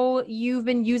how you've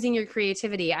been using your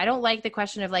creativity. I don't like the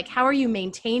question of like, how are you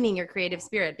maintaining your creative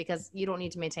spirit? Because you don't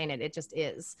need to maintain it. It just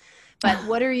is. But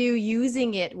what are you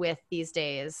using it with these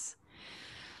days?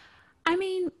 I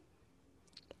mean,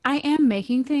 I am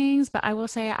making things, but I will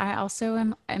say I also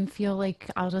am feel like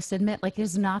I'll just admit like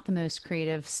it's not the most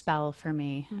creative spell for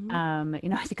me.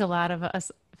 Mm-hmm. I think a lot of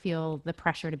us feel the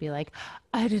pressure to be like,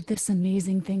 I did this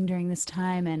amazing thing during this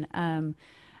time, and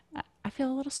I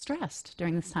feel a little stressed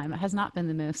during this time. It has not been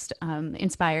the most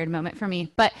inspired moment for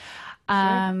me, but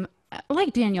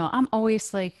like Daniel, I'm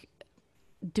always like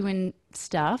doing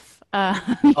stuff.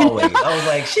 Always. I was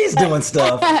like, she's doing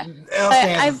stuff.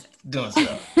 Elstan's doing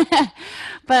stuff.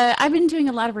 But I've been doing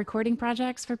a lot of recording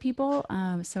projects for people.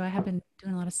 So I have been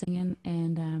doing a lot of singing,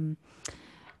 and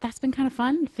that's been kind of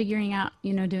fun figuring out,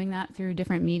 doing that through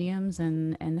different mediums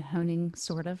and honing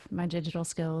sort of my digital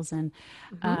skills. And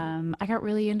I got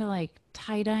really into like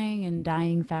tie dyeing and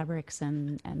dyeing fabrics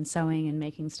and sewing and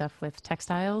making stuff with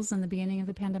textiles in the beginning of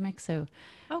the pandemic. So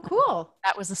cool.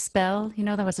 that was a spell,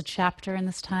 that was a chapter in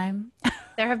this time.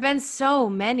 There have been so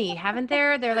many, haven't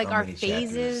there? They're like So our many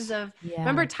phases chapters. of,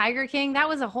 remember Tiger King? That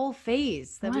was a whole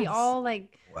phase that we Was. all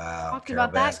like Wow. talked Carol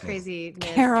about that Baskins. crazy.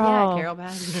 Carol. Yeah, Carol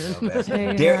Baskins. Carol Baskins.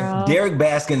 Hey, Derek, girl. Derek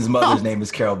Baskin's mother's name is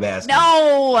Carol Baskin.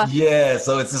 No. Yeah,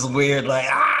 so it's this weird like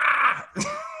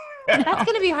That's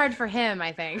going to be hard for him,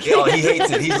 I think. Yo, he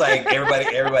hates it. He's like,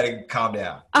 everybody calm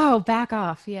down. Oh, back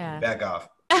off. Yeah. Back off.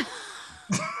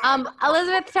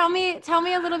 Elizabeth, tell me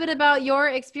a little bit about your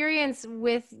experience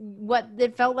with what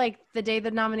it felt like the day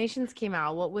the nominations came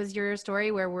out. What was your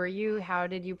story? Where were you? How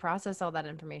did you process all that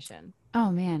information?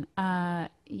 Oh man.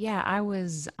 Yeah, I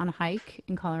was on a hike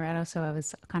in Colorado, so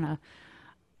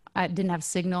I didn't have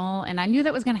signal, and I knew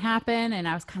that was going to happen, and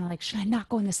I was kind of like, should I not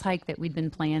go on this hike that we'd been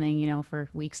planning, for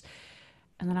weeks?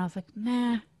 And then I was like,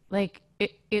 nah, like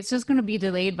it's just going to be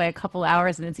delayed by a couple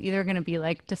hours, and it's either going to be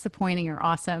like disappointing or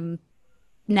awesome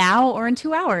now or in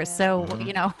 2 hours. Yeah.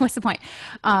 So, what's the point?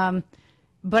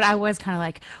 But I was kind of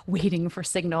like waiting for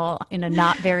signal in a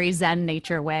not very Zen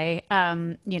nature way,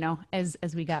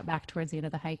 as we got back towards the end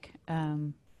of the hike.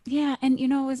 Yeah. And, it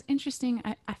was interesting.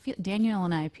 I feel Daniel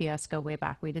and I, PS, go way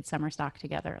back. We did summer stock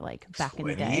together, like back in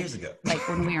the day. Years ago. Like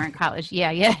when we were in college.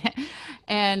 Yeah.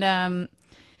 And,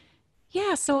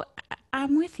 so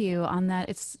I'm with you on that.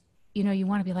 It's, you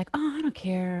want to be like, oh, I don't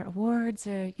care, awards,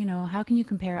 or, how can you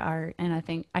compare art?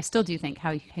 And I still do think,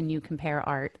 how can you compare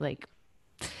art? Like,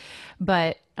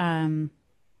 but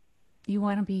you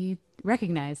want to be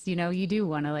recognized, you do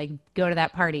want to like go to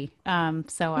that party.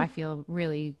 So I feel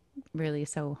really, really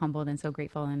so humbled and so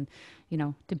grateful, and,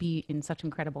 to be in such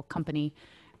incredible company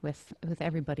with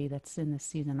everybody that's in this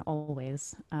season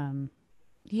always.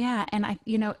 Yeah. And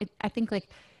I think like,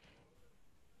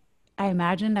 I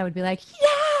imagined I would be like,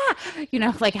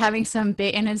 yeah, like having some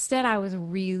big, and instead I was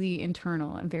really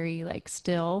internal and very like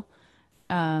still,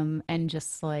 and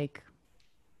just like,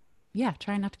 yeah,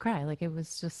 trying not to cry. Like it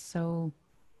was just so,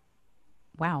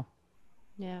 wow.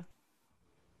 Yeah.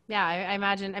 Yeah. I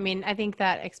imagine, I think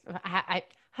that I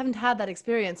haven't had that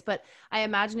experience, but I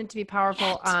imagine it to be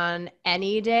powerful on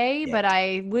any day. But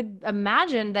I would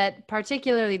imagine that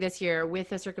particularly this year, with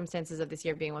the circumstances of this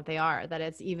year being what they are, that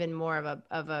it's even more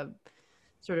of a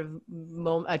sort of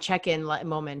a check-in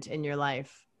moment in your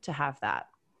life to have that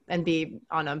and be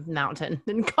on a mountain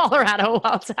in Colorado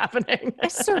while it's happening.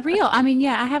 It's surreal.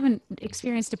 I haven't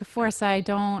experienced it before, so I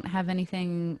don't have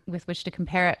anything with which to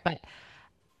compare it, but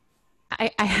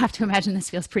I have to imagine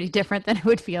this feels pretty different than it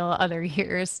would feel other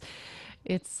years.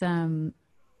 It's,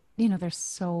 there's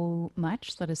so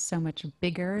much that is so much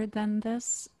bigger than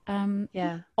this.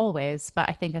 Always, but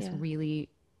I think it's really,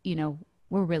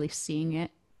 we're really seeing it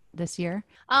this year.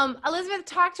 Elizabeth,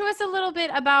 talk to us a little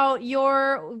bit about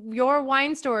your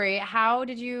wine story. How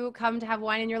did you come to have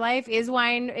wine in your life? Is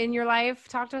wine in your life?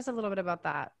 Talk to us a little bit about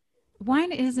that.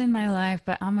 Wine is in my life,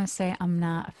 but I'm gonna say I'm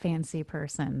not a fancy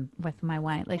person with my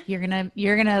wine. Like you're gonna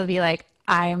be like,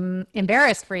 I'm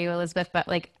embarrassed for you, Elizabeth, but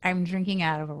like I'm drinking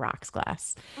out of a rocks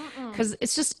glass because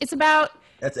it's about.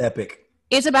 That's epic.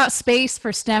 it's about space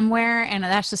for stemware, and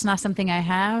that's just not something I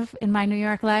have in my New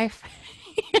York life.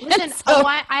 Listen, So-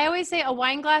 I always say a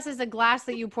wine glass is a glass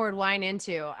that you poured wine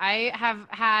into. I have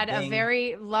had a Ding.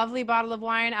 very lovely bottle of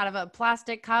wine out of a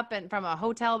plastic cup and from a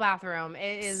hotel bathroom.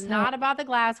 It is So- not about the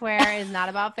glassware. It is not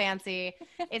about fancy.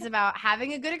 It's about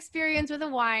having a good experience with a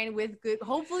wine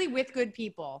hopefully with good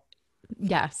people.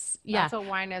 Yes. Yeah. That's what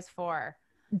wine is for.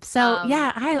 So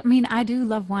yeah, I mean, I do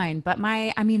love wine, but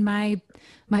my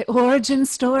origin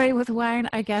story with wine,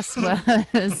 I guess,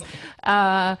 was,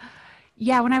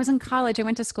 yeah, when I was in college, I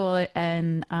went to school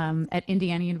and at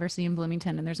Indiana University in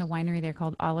Bloomington, and there's a winery there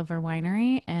called Oliver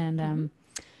Winery, and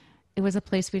it was a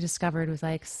place we discovered was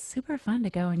like super fun to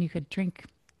go, and you could drink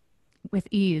with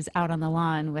ease out on the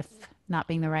lawn with not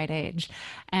being the right age.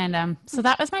 And so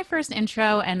that was my first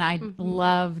intro, and I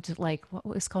loved like what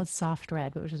was called soft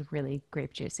red, which was really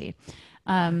grape juicy.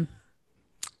 But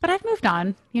I've moved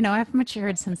on, you know, I've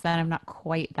matured since then. I'm not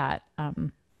quite that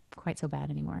quite so bad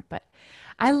anymore, but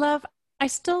I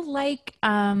still like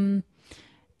Pinots.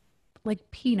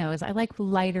 I like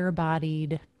lighter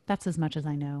bodied. That's as much as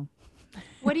I know.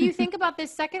 What do you think about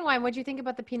this second wine? What do you think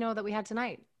about the Pinot that we had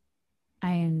tonight?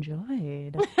 I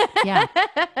enjoyed. Yeah.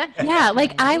 Yeah.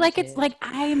 Like I like it's like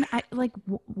I like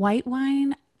white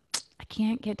wine. I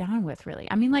can't get down with really.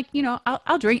 I mean, like, you know,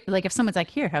 I'll drink, like if someone's like,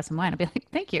 here, have some wine, I'll be like,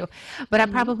 thank you. But I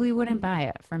probably wouldn't buy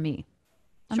it for me.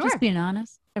 I'm Sure. just being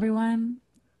honest, everyone.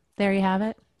 There you have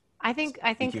it. I think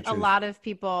your a truth. lot of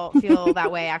people feel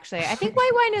that way actually. I think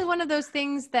white wine is one of those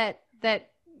things that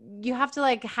you have to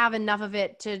like have enough of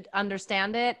it to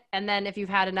understand it, and then if you've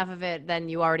had enough of it, then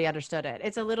you already understood it.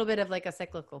 It's a little bit of like a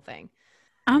cyclical thing.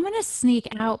 I'm gonna sneak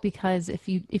out because if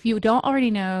you don't already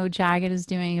know, Jagged is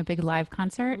doing a big live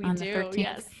concert on the 13th.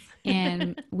 Yes.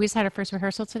 And we just had our first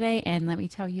rehearsal today, and let me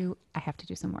tell you, I have to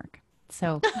do some work.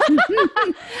 So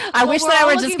I wish we're that I all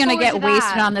were just looking gonna forward get to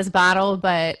wasted that. on this bottle,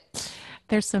 but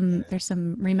there's some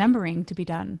remembering to be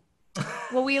done.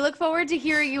 Well, we look forward to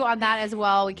hearing you on that as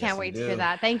well. We can't we wait to do. hear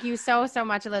that. Thank you so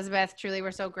much, Elizabeth. Truly,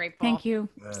 we're so grateful. Thank you.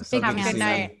 So Big Have a to good see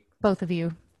night. you. Both of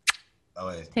you.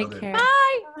 Always. Take Okay. care.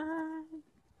 Bye.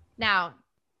 Now,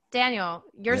 Daniel,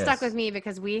 you're Yes. stuck with me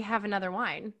because we have another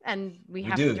wine and we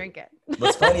have do. to drink it.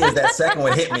 What's funny is that second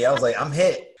one hit me. I was like, I'm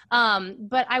hit.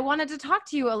 But I wanted to talk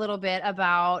to you a little bit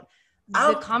about the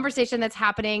I'll- conversation that's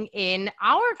happening in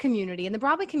our community, in the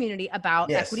Broadway community, about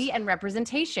Yes. equity and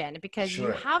representation, because you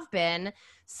Sure. have been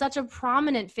such a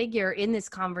prominent figure in this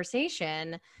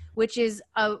conversation, which is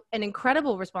an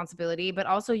incredible responsibility, but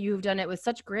also you've done it with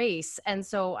such grace. And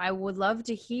so I would love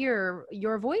to hear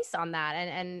your voice on that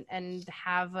and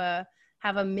have a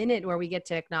minute where we get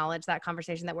to acknowledge that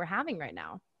conversation that we're having right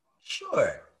now.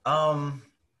 Sure.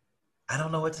 I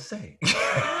don't know what to say.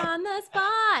 On the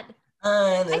spot.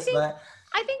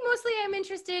 I think mostly I'm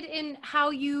interested in how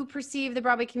you perceive the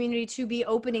Broadway community to be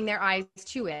opening their eyes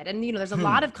to it. And, you know, there's a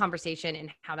lot of conversation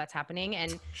in how that's happening.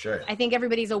 And Sure. I think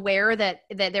everybody's aware that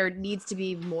there needs to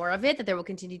be more of it, that there will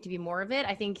continue to be more of it.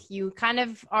 I think you kind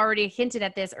of already hinted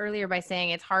at this earlier by saying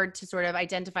it's hard to sort of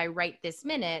identify right this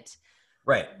minute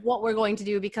Right. what we're going to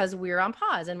do because we're on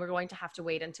pause and we're going to have to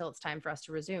wait until it's time for us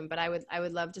to resume. But I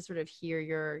would love to sort of hear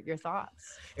your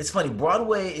thoughts. It's funny.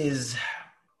 Broadway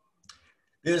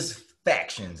there's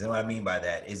factions. And what I mean by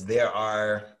that is there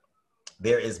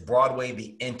is Broadway,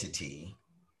 the entity,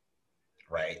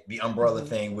 right? The umbrella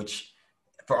thing, which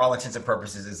for all intents and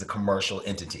purposes is a commercial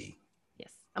entity.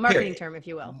 Yes. A marketing Period. term, if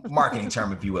you will. Marketing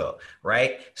term, if you will,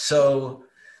 right? So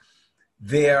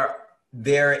there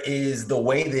is the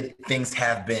way that things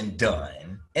have been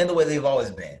done and the way they've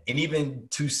always been. And even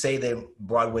to say that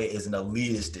Broadway is an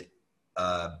elitist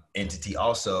entity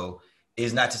also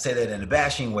is not to say that in a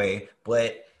bashing way,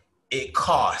 but it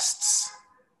costs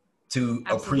to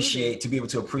be able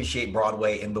to appreciate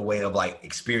Broadway in the way of like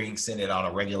experiencing it on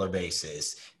a regular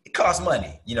basis. It costs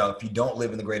money. You know, if you don't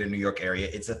live in the greater New York area,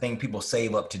 it's a thing people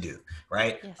save up to do,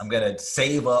 right? Yes. I'm going to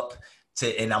save up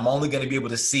and I'm only going to be able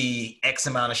to see X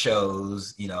amount of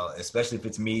shows, you know, especially if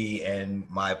it's me and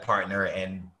my partner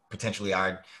and potentially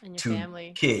our And your two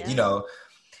family. kids, Yeah. you know.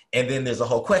 And then there's a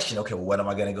whole question, okay, well, what am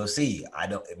I going to go see?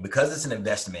 Because it's an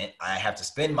investment, I have to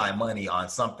spend my money on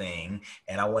something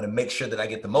and I want to make sure that I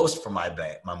get the most for my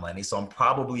money. So I'm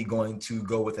probably going to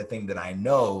go with a thing that I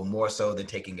know more so than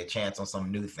taking a chance on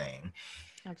some new thing.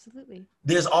 Absolutely.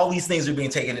 There's all these things are being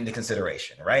taken into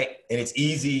consideration, right? And it's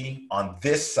easy on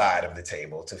this side of the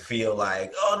table to feel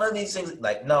like, oh, none of these things,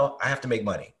 like, no, I have to make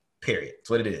money. Period. It's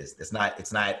what it is. It's not,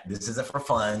 this isn't for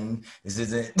fun. This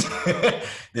isn't,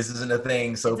 this isn't a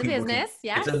thing. So It's a people business,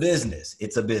 yes. It's a business.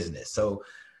 It's a business. So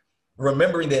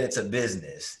remembering that it's a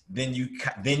business, then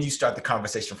you start the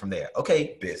conversation from there.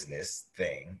 Okay, business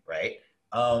thing, right?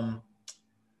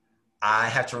 I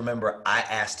have to remember I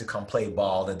asked to come play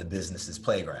ball in the business's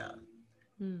playground.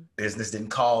 Business didn't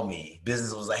call me.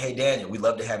 Business was like, hey, Daniel, we'd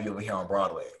love to have you over here on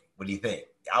Broadway. What do you think?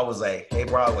 I was like, hey,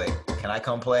 Broadway, can I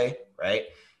come play? Right?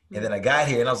 And then I got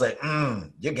here and I was like,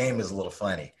 your game is a little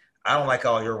funny. I don't like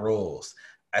all your rules.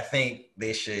 I think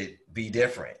they should be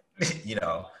different, you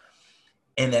know?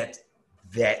 And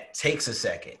that takes a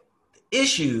second. The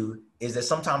issue is that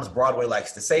sometimes Broadway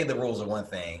likes to say the rules are one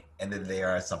thing and then they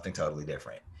are something totally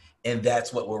different. And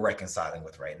that's what we're reconciling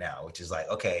with right now, which is like,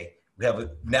 okay,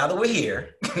 now that we're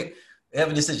here, we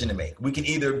have a decision to make. We can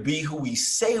either be who we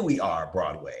say we are,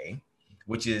 Broadway,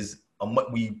 which is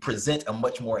we present a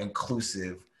much more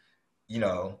inclusive, you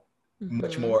know,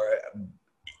 much more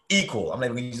equal. I'm not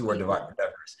even going to use the word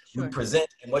diverse. Sure. We present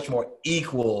a much more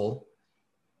equal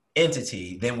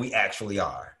entity than we actually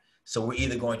are. So we're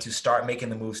either going to start making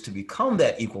the moves to become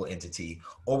that equal entity,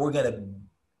 or we're going to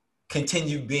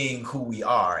continue being who we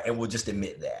are, and we'll just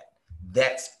admit that.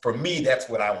 That's, for me, that's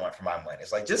what I want for my money.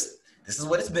 It's like, this is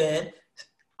what it's been.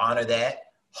 Honor that.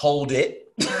 Hold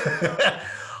it.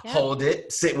 Hold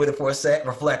it. Sit with it for a sec.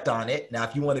 Reflect on it. Now,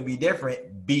 if you want to be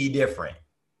different, be different.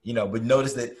 You know, but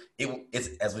notice that it's,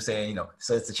 as we're saying, you know,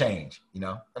 so it's a change. You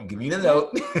know, I'm giving you the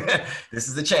note. This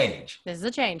is a change. This is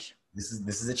a change. This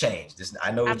is a change.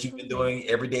 I know what you've been doing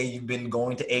every day. You've been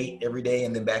going to 8 every day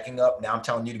and then backing up. Now I'm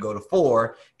telling you to go to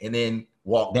 4 and then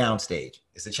walk downstage.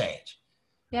 It's a change.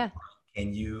 Yeah.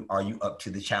 And are you up to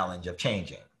the challenge of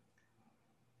changing?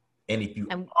 And if you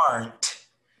aren't,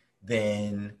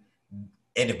 then,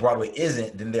 and if Broadway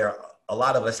isn't, then a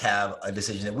lot of us have a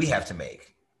decision that we have to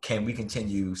make. Can we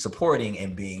continue supporting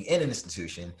and being in an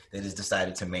institution that has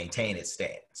decided to maintain its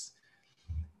stance?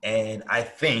 And I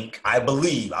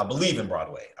believe in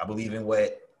Broadway. I believe in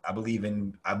what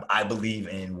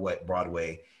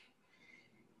Broadway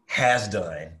has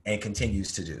done and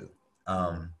continues to do.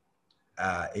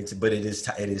 But it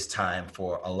is time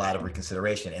for a lot of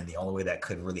reconsideration. And the only way that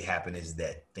could really happen is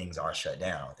that things are shut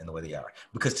down in the way they are.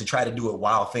 Because to try to do it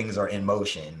while things are in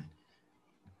motion,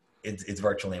 it's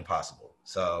virtually impossible.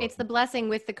 So it's the blessing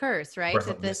with the curse, right?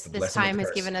 That this time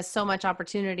has given us so much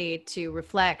opportunity to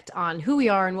reflect on who we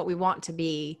are and what we want to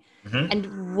be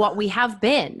and what we have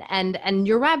been. And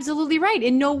you're absolutely right.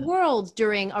 In no world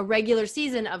during a regular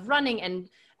season of running and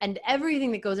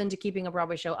everything that goes into keeping a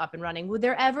Broadway show up and running, would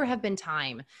there ever have been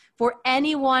time for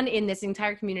anyone in this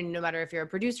entire community, no matter if you're a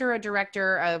producer, a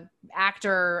director, a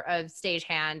actor, a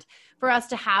stagehand, for us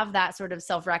to have that sort of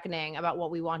self-reckoning about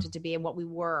what we wanted to be and what we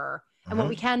were and what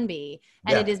we can be.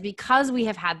 And it is because we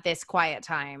have had this quiet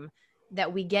time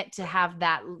that we get to have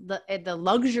that, the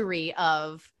luxury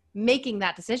of making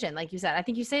that decision. Like you said, I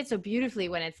think you say it so beautifully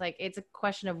when it's like, it's a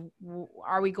question of,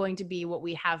 are we going to be what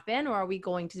we have been, or are we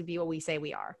going to be what we say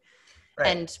we are?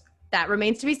 Right. And that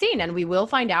remains to be seen. And we will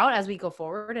find out as we go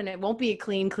forward, and it won't be a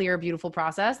clean, clear, beautiful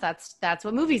process. That's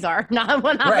what movies are, not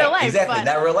real life. Exactly. But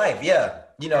not real life. Yeah.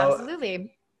 You know,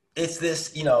 absolutely. It's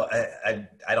this, you know,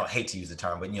 I don't hate to use the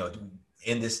term, but, you know,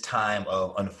 in this time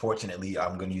of, unfortunately,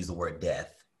 I'm going to use the word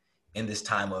death. In this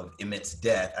time of immense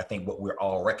death, I think what we're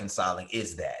all reconciling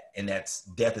is that. And that's,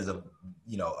 death is a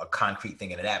concrete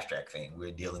thing and an abstract thing.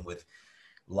 We're dealing with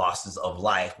losses of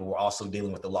life, but we're also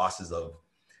dealing with the losses of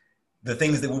the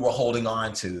things that we were holding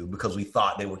on to because we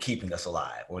thought they were keeping us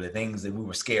alive, or the things that we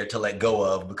were scared to let go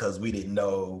of because we didn't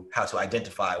know how to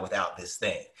identify without this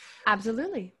thing.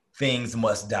 Absolutely. Things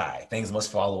must die. Things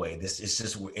must fall away.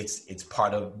 It's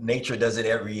part of nature. Does it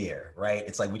every year, right?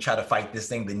 It's like we try to fight this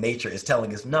thing that nature is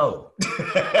telling us no.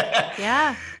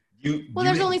 Yeah.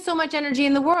 There's only so much energy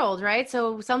in the world, right?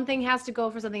 So something has to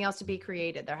go for something else to be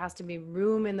created. There has to be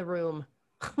room in the room.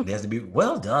 There has to be,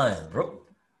 well done, bro.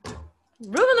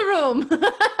 Room in the room.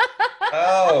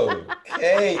 Oh,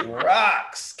 Katie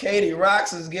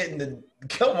Rocks is getting the,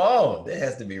 come on. There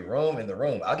has to be room in the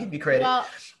room. I'll give you credit. Well,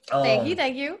 thank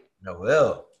you. No,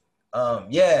 will.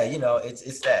 Yeah, you know,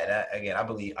 it's that. Again, I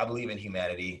believe in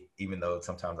humanity, even though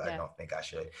sometimes I don't think I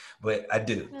should, but I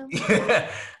do.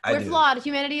 Yeah. We're flawed.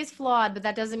 Humanity is flawed, but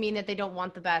that doesn't mean that they don't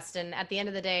want the best. And at the end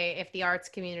of the day, if the arts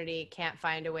community can't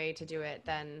find a way to do it,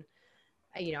 then,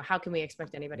 you know, how can we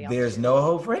expect anybody else? There's no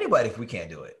hope for anybody if we can't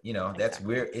do it. You know, exactly. That's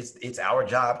where it's our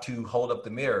job to hold up the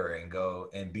mirror and go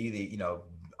and be the, you know,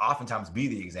 oftentimes be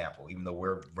the example, even though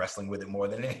we're wrestling with it more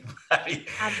than anybody.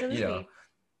 Absolutely. You know?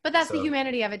 But that's the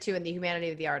humanity of it too, and the humanity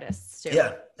of the artists too.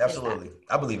 Yeah, absolutely.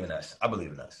 I believe in us.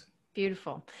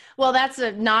 Beautiful. Well, that's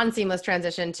a non-seamless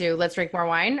transition to let's drink more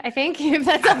wine, I think. If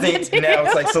that's I think now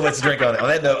it's like, so let's drink on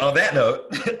that note. On that note,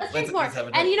 let's drink more.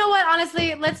 And you know what?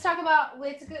 Honestly, let's talk about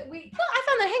I found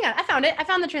that. Hang on. I found it. I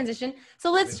found the transition.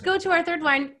 So let's go to our third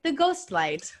wine, the Ghost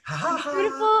Light.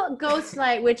 Beautiful Ghost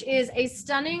Light, which is a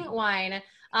stunning wine.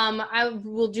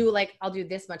 I'll do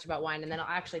this much about wine, and then I'll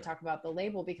actually talk about the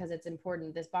label because it's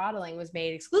important. This bottling was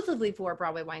made exclusively for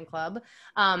Broadway Wine Club,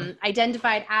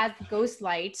 identified as Ghost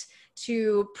Light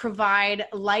to provide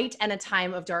light and a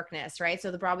time of darkness, right? So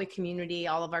the Broadway community,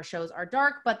 all of our shows are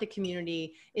dark, but the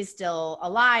community is still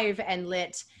alive and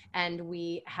lit, and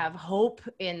we have hope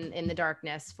in the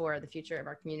darkness for the future of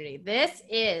our community. This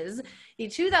is the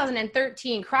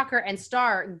 2013 Crocker and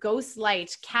Star Ghost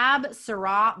Light Cab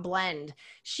Syrah blend.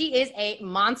 She is a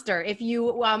monster. If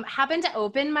you happen to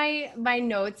open my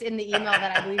notes in the email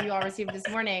that I believe you all received this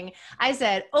morning, I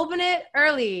said, open it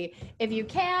early. If you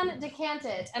can, decant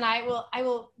it. And I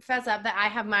will fess up that I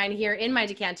have mine here in my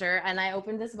decanter, and I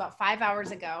opened this about 5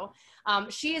 hours ago.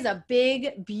 She is a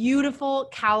big, beautiful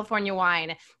California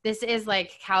wine. This is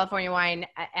like California wine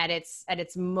at its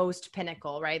most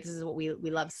pinnacle, right? This is what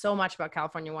we love so much about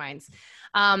California wines.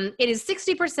 It is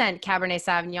 60% Cabernet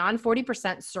Sauvignon,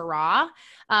 40% Syrah.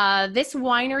 This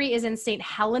winery is in St.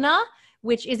 Helena,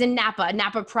 which is in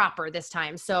Napa proper this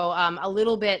time. So a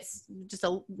little bit,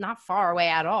 not far away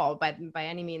at all, by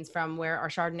any means from where our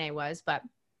Chardonnay was, but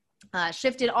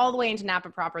shifted all the way into Napa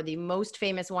proper, the most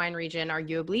famous wine region,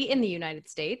 arguably, in the United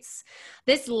States.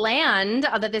 This land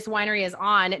that this winery is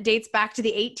on dates back to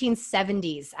the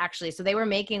 1870s, actually. So they were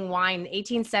making wine in the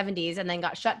 1870s and then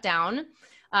got shut down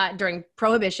during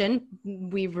Prohibition.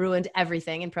 We ruined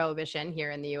everything in Prohibition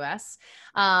here in the U.S.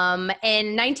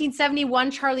 In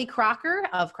 1971, Charlie Crocker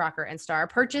of Crocker and Star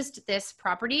purchased this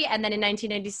property. And then in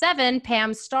 1997,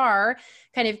 Pam Starr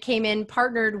kind of came in,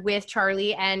 partnered with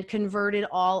Charlie, and converted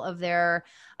all of their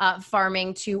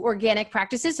farming to organic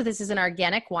practices. So this is an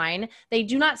organic wine. They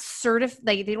do not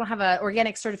they don't have an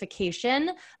organic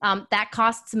certification. That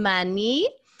costs money.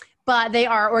 But they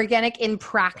are organic in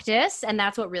practice, and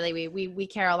that's what really we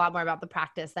care a lot more about, the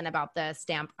practice than about the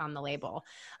stamp on the label.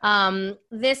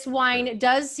 This wine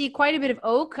does see quite a bit of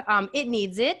oak. It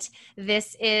needs it.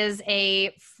 This is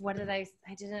I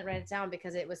didn't write it down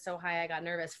because it was so high I got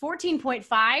nervous.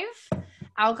 14.5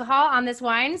 alcohol on this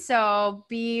wine, so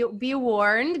be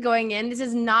warned going in. This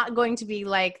is not going to be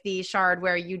like the Chard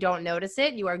where you don't notice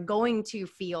it. You are going to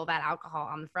feel that alcohol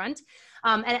on the front.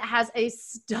 And it has a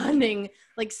stunning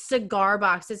cigar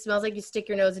box. It smells like you stick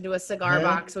your nose into a cigar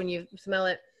box when you smell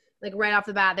it, like right off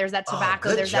the bat. There's that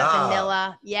tobacco, there's that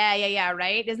vanilla. Yeah,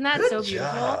 right? Isn't that so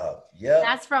beautiful? Yeah.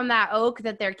 That's from that oak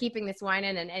that they're keeping this wine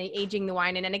in and aging the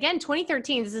wine in. And again,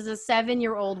 2013, this is a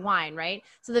 7-year-old wine, right?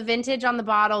 So the vintage on the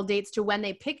bottle dates to when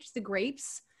they picked the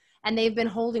grapes, and they've been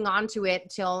holding on to it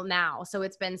till now. So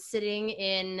it's been sitting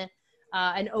in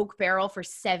an oak barrel for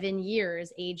 7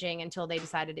 years, aging until they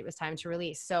decided it was time to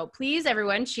release. So please,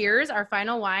 everyone, cheers, our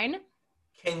final wine.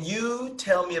 Can you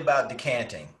tell me about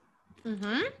decanting?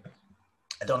 Mm-hmm.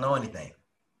 I don't know anything.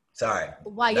 Sorry.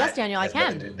 Why, yes, Daniel, I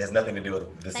can. There's nothing to do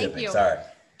with the Thank sipping. you. Sorry.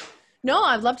 No,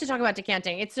 I'd love to talk about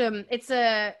decanting. It's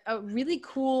a really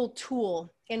cool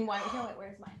tool in wine. No, wait,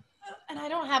 where's mine? And I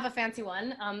don't have a fancy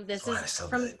one. This is so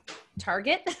from good.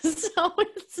 Target, so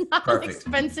it's not an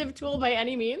expensive tool by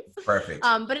any means. Perfect.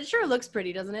 But it sure looks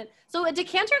pretty, doesn't it? So a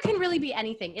decanter can really be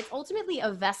anything. It's ultimately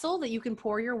a vessel that you can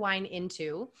pour your wine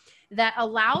into that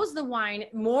allows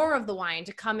more of the wine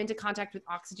to come into contact with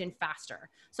oxygen faster.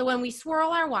 So when we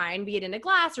swirl our wine, be it in a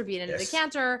glass or be it in a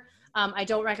decanter, I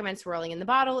don't recommend swirling in the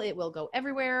bottle. It will go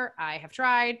everywhere. I have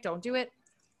tried. Don't do it.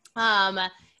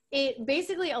 It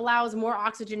basically allows more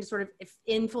oxygen to sort of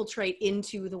infiltrate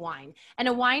into the wine. And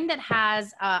a wine that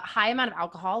has a high amount of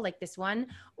alcohol, like this one,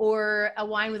 or a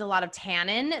wine with a lot of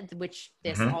tannin, which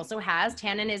this also has.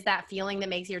 Tannin is that feeling that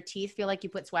makes your teeth feel like you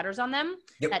put sweaters on them,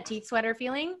 that teeth sweater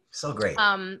feeling. So great.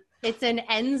 It's an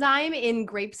enzyme in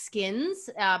grape skins,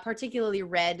 particularly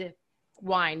red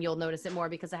wine. You'll notice it more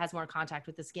because it has more contact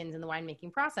with the skins in the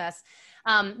winemaking process.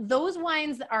 Those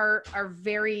wines are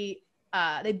very...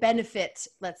 they benefit,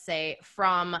 let's say,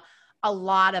 from a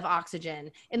lot of oxygen.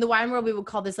 In the wine world, we would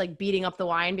call this like beating up the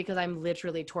wine because I'm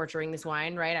literally torturing this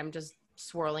wine, right? I'm just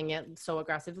swirling it so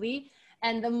aggressively.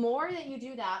 And the more that you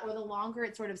do that, or the longer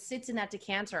it sort of sits in that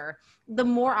decanter, the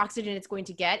more oxygen it's going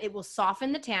to get. It will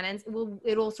soften the tannins.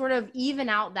 It'll sort of even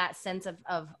out that sense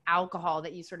of alcohol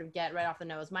that you sort of get right off the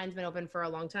nose. Mine's been open for a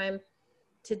long time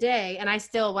today. And I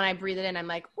still, when I breathe it in, I'm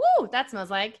like, ooh, that smells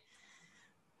like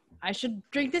I should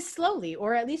drink this slowly,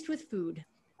 or at least with food.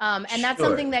 And that's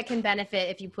something that can benefit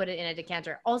if you put it in a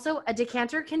decanter. Also, a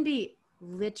decanter can be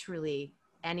literally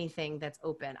anything that's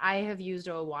open. I have used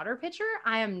a water pitcher.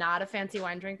 I am not a fancy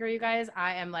wine drinker, you guys.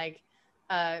 I am like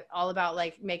all about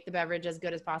like make the beverage as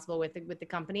good as possible with the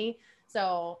company.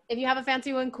 So if you have a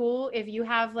fancy one, cool. If you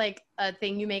have like a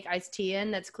thing you make iced tea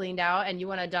in that's cleaned out and you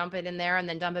want to dump it in there and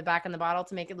then dump it back in the bottle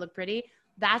to make it look pretty,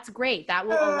 that's great. That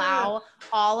will allow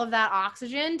all of that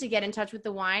oxygen to get in touch with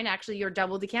the wine. Actually, you're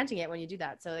double decanting it when you do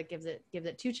that. So it gives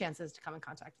it two chances to come in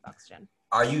contact with oxygen.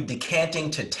 Are you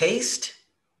decanting to taste?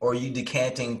 Or are you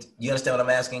decanting, you understand what I'm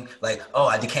asking? Like, oh,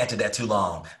 I decanted that too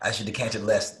long. I should decant it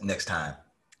less next time.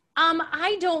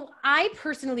 I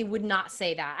personally would not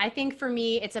say that. I think for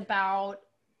me, it's about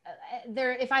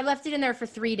if I left it in there for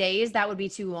 3 days, that would be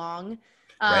too long.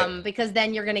 Right. Because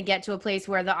then you're going to get to a place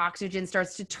where the oxygen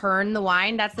starts to turn the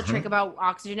wine. That's the trick about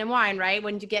oxygen in wine, right?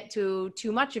 When you get to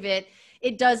too much of it,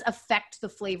 it does affect the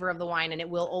flavor of the wine and it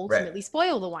will ultimately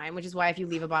spoil the wine, which is why if you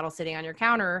leave a bottle sitting on your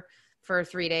counter for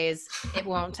 3 days, it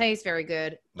won't taste very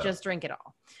good. No. Just drink it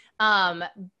all.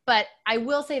 But I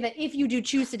will say that if you do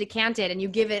choose to decant it and you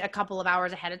give it a couple of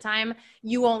hours ahead of time,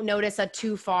 you won't notice a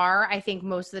too far. I think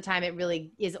most of the time it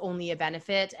really is only a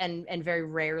benefit and very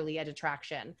rarely a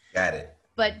detraction. Got it.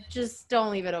 But just don't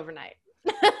leave it overnight.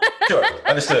 Sure,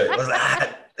 understood.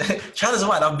 China's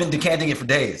wine, I've been decanting it for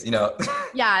days, you know.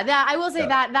 Yeah, that I will say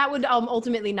that would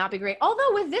ultimately not be great.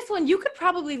 Although with this one, you could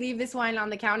probably leave this wine on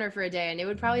the counter for a day and it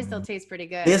would probably still taste pretty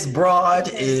good. This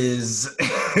broad is,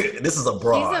 this is a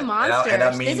broad. She's a monster. And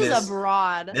I mean this is a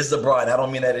broad. This is a broad. I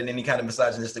don't mean that in any kind of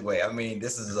misogynistic way. I mean,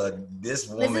 this woman. This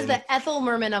is the Ethel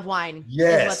Merman of wine.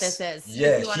 Yes. Is what this is.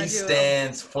 Yes, she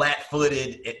stands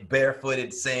flat-footed,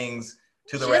 barefooted, sings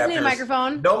to the she Raptors. Doesn't need a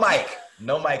microphone.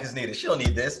 No mic is needed. She don't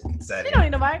need this. You don't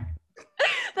need a mic.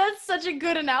 That's such a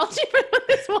good analogy for what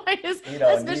this wine is,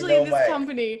 especially in this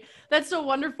company. That's so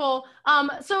wonderful.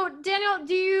 So Daniel,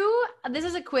 this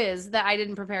is a quiz that I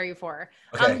didn't prepare you for.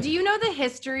 Okay. Do you know the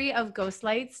history of ghost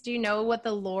lights? Do you know what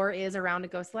the lore is around a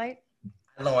ghost light?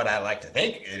 I know what I like to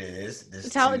think it is.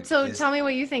 Tell me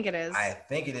what you think it is. I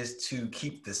think it is to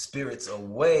keep the spirits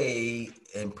away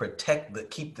and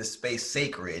keep the space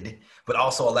sacred, but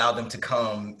also allow them to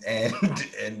come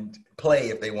and play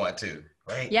if they want to,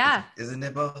 right? Yeah. Isn't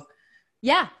it both?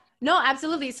 Yeah. No,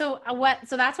 absolutely. So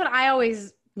that's what I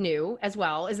always knew as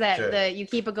well, is that you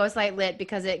keep a ghost light lit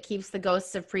because it keeps the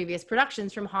ghosts of previous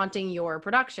productions from haunting your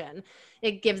production.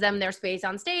 It gives them their space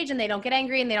on stage and they don't get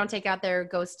angry and they don't take out their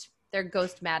ghost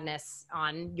madness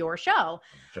on your show.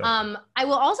 Sure. I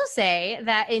will also say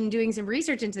that in doing some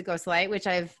research into the ghost light, which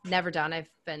I've never done, I've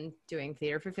been doing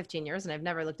theater for 15 years and I've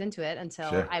never looked into it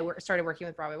until I started working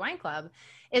with Broadway Wine Club,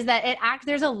 is that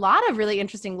there's a lot of really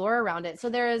interesting lore around it. So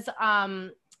there's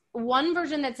one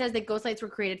version that says that ghost lights were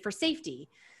created for safety.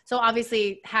 So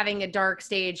obviously having a dark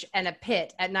stage and a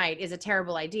pit at night is a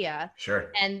terrible idea.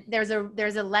 Sure. And there's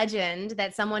a legend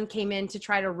that someone came in to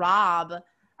try to rob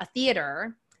a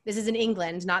theater. This is in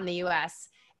England, not in the US.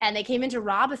 And they came in to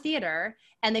rob a theater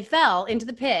and they fell into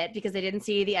the pit because they didn't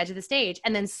see the edge of the stage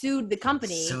and then sued the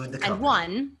company and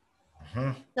won.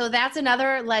 Mm-hmm. So that's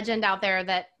another legend out there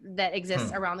that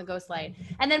exists around the ghost light.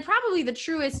 And then probably the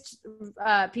truest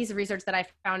piece of research that I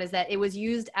found is that it was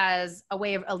used as a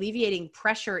way of alleviating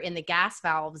pressure in the gas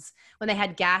valves when they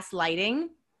had gas lighting.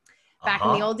 Back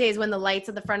in the old days when the lights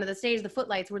at the front of the stage, the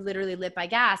footlights were literally lit by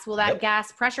gas. Well, that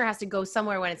gas pressure has to go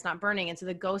somewhere when it's not burning. And so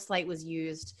the ghost light was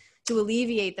used to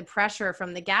alleviate the pressure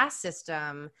from the gas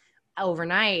system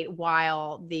overnight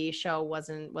while the show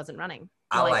wasn't running.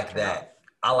 I like that.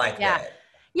 I like that.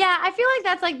 Yeah, I feel like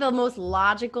that's like the most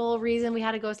logical reason we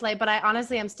had a ghost light, but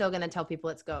I'm still going to tell people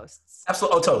it's ghosts.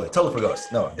 Absolutely. Oh, totally for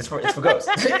ghosts. No, it's for ghosts.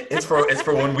 it's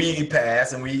for when we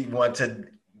pass and we want to.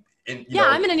 I'm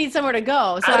going to need somewhere to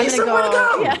go. So I'm going to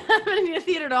go. Yeah, I'm going to need a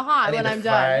theater to haunt when I'm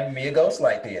done. Find me a ghost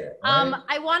light theater.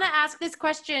 I want to ask this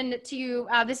question to you.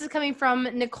 This is coming from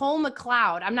Nicole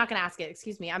McLeod. I'm not going to ask it.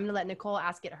 Excuse me. I'm going to let Nicole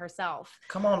ask it herself.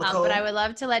 Come on, Nicole. But I would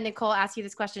love to let Nicole ask you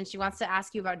this question. She wants to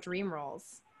ask you about dream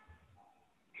roles.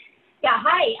 Yeah,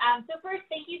 hi. So first,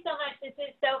 thank you so much. This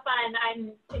is so fun.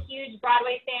 I'm a huge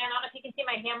Broadway fan. I don't know if you can see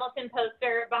my Hamilton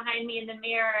poster behind me in the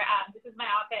mirror. This is my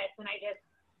office, and I just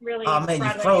really. Oh man,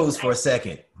 you froze for a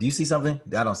second. Do you see something?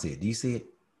 I don't see it. Do you see it?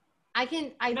 I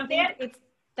think it's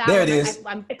that. There it is.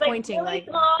 I'm it's pointing like.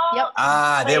 Really small. Yep.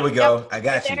 Ah, there we go. I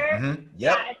got you. Mm-hmm. Yep.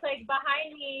 Yeah, it's like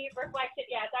behind me, reflected.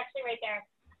 Yeah, it's actually right there.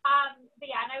 But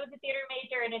yeah, and I was a theater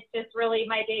major, and it's just really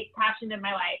my big passion in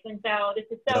my life. And so this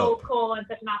is so cool and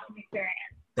such an awesome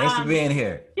experience. Thanks for being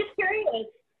here. Just curious.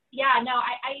 Yeah, no,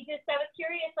 I was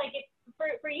curious, like, if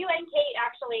for you and Kate,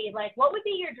 actually, like, what would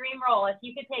be your dream role? If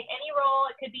you could take any role,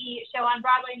 it could be a show on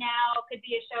Broadway now, it could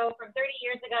be a show from 30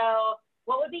 years ago.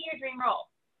 What would be your dream role?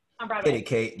 on Hit Broadway. it,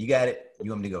 Kate. You got it.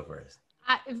 You want me to go first?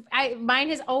 Mine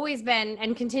has always been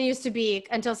and continues to be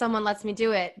until someone lets me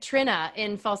do it. Trina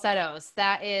in Falsettos.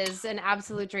 That is an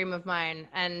absolute dream of mine.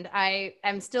 And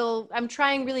I'm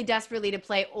trying really desperately to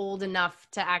play old enough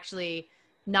to actually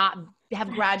not have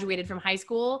graduated from high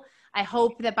school. I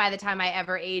hope that by the time I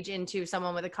ever age into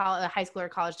someone with a high school or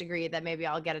college degree, that maybe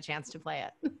I'll get a chance to play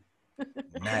it.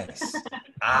 Nice.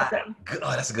 Awesome.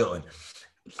 Oh, that's a good one.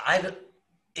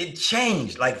 It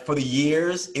changed. Like for the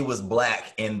years, it was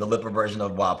black in the Lipper version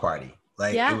of Wild Party.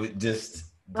 Like Yeah. it was just.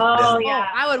 Oh, yeah.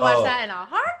 I would watch that in a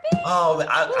heartbeat. Oh,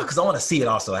 because I want to see it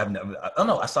also. I don't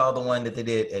know. I saw the one that they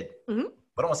did at, Mhm.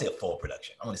 but I want to see a full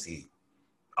production. I want to see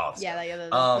all the stuff. Yeah,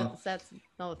 the sets,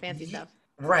 all the fancy stuff.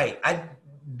 Right.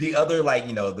 The other, like,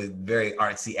 the very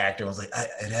artsy actor was like,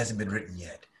 it hasn't been written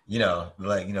yet.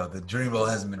 The dream role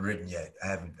hasn't been written yet.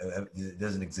 It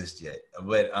doesn't exist yet.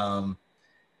 But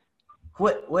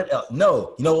what else?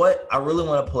 No, you know what? I really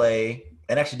want to play,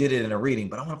 and actually did it in a reading,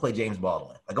 but I want to play James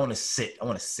Baldwin. Like I want to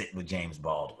sit with James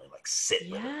Baldwin, like sit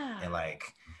with him. And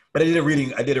but I did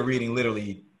a reading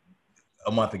literally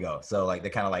a month ago. So like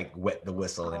they kind of like wet the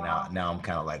whistle, and now I'm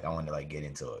kind of like, I want to like get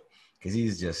into it because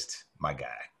he's just my guy.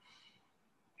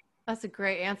 That's a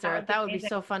great answer. That would be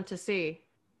so fun to see.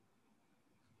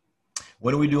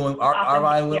 What are we doing?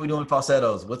 Arvine, what are we doing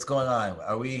falsettos? What's going on?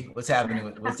 What's happening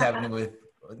with what's happening with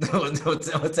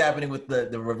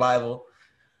the revival,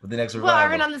 with the next revival? Well,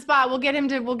 Arvin on the spot. We'll get him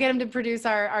to produce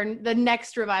the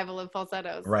next revival of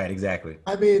falsettos. Right, exactly.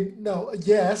 I mean, no,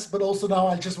 yes, but also now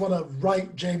I just want to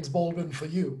write James Baldwin for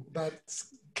you.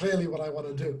 That's clearly what I want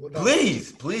to do.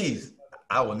 Please.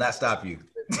 I will not stop you.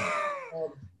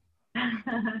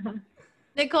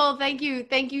 Nicole, thank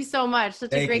you so much.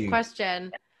 Such a great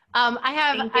question. I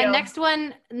have a next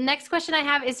one. Next question I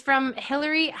have is from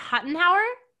Hillary Huttenhauer.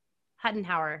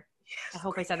 Yes, I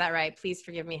hope I said that right. Please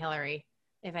forgive me, Hillary,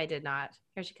 if I did not.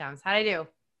 Here she comes. How'd I do?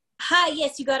 Hi,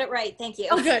 yes, you got it right. Thank you.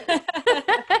 Oh, good.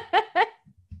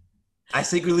 I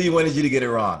secretly wanted you to get it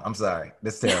wrong. I'm sorry.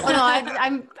 That's terrible. Oh,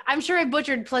 no, I'm sure I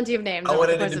butchered plenty of names. I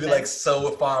wanted it to be like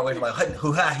so far away from like like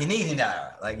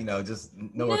just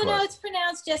nowhere close. No, it's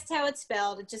pronounced just how it's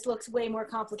spelled. It just looks way more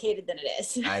complicated than it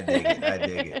is. I dig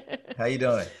it. How you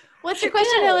doing? What's your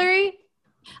question, Hillary?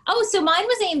 Oh, so mine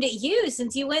was aimed at you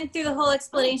since you went through the whole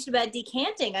explanation about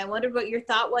decanting. I wondered what your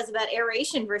thought was about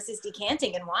aeration versus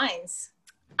decanting in wines.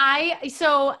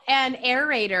 So an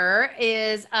aerator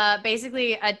is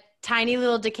basically a tiny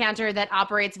little decanter that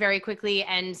operates very quickly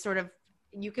and sort of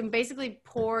you can basically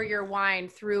pour your wine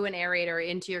through an aerator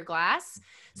into your glass.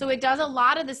 So it does a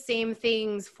lot of the same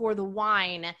things for the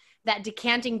wine that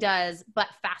decanting does, but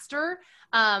faster.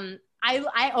 I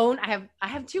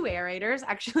have two aerators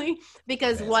actually,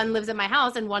 because one lives at my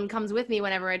house and one comes with me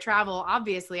whenever I travel.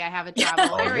 Obviously, I have a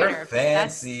travel aerator. You're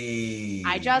fancy.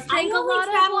 I just drink a lot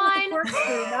of wine.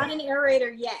 Corkscrew, not an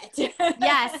aerator yet.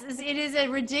 Yes, it is a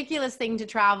ridiculous thing to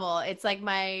travel. It's like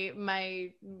my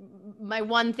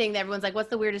one thing that everyone's like, what's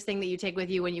the weirdest thing that you take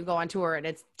with you when you go on tour? And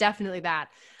it's definitely that.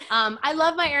 I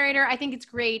love my aerator. I think it's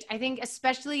great. I think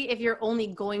especially if you're only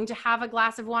going to have a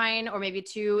glass of wine or maybe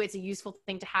two, it's a useful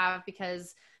thing to have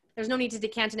because there's no need to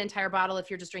decant an entire bottle if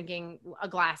you're just drinking a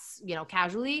glass,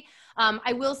 casually.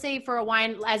 I will say for a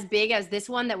wine as big as this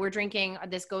one that we're drinking,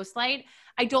 this Ghost Light,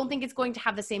 I don't think it's going to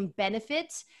have the same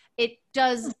benefit. It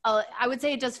does, I would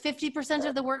say it does 50%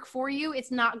 of the work for you.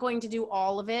 It's not going to do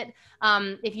all of it.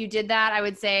 If you did that, I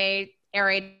would say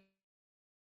aerate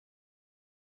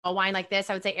a wine like this.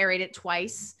 I would say aerate it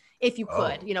twice. If you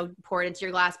could, pour it into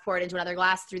your glass, pour it into another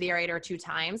glass through the aerator 2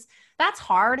 times. That's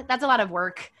hard. That's a lot of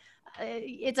work.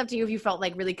 It's up to you if you felt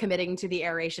like really committing to the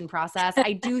aeration process.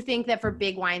 I do think that for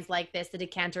big wines like this, the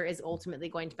decanter is ultimately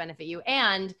going to benefit you.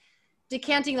 And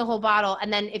decanting the whole bottle,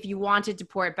 and then if you wanted to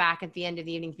pour it back at the end of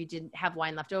the evening, if you didn't have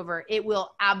wine left over, it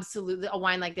will absolutely, a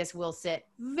wine like this will sit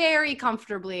very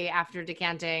comfortably after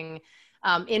decanting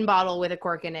in bottle with a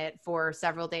cork in it for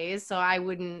several days. So I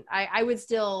would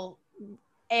still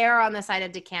err on the side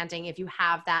of decanting if you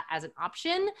have that as an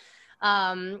option.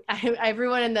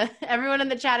 Everyone in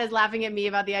the chat is laughing at me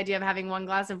about the idea of having one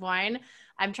glass of wine.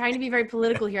 I'm trying to be very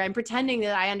political here. I'm pretending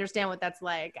that I understand what that's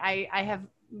like. I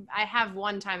have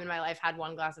one time in my life had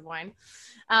one glass of wine.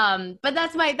 But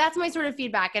that's my sort of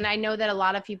feedback. And I know that a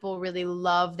lot of people really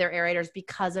love their aerators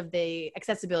because of the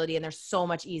accessibility, and they're so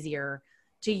much easier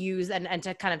to use and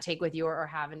to kind of take with you or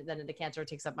have than a decanter.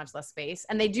 Takes up much less space.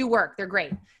 And they do work. They're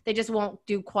great. They just won't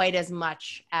do quite as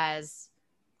much as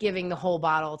giving the whole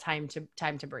bottle time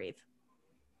to breathe.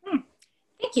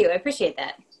 Thank you. I appreciate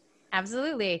that.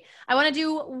 Absolutely. I want to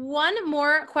do one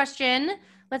more question.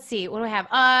 Let's see. What do I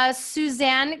have?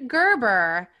 Suzanne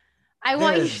Gerber. I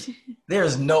want you.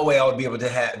 There's no way I would be able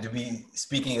to be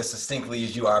speaking as succinctly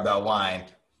as you are about wine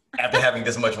after having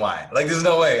this much wine. Like, there's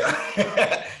no way.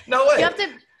 No way. You have to.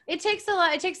 It takes a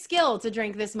lot. It takes skill to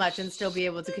drink this much and still be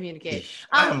able to communicate.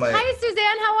 Hi,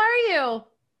 Suzanne. How are you?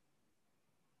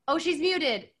 Oh, she's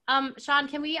muted. Sean,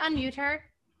 can we unmute her?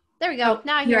 There we go.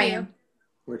 Now I hear you.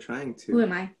 We're trying to. Who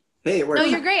am I? Hey, it works. No,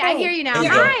 you're great. I hear you now.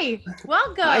 Hi.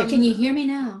 Welcome. Hi. Can you hear me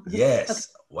now? Yes. Okay.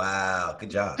 Wow.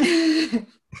 Good job.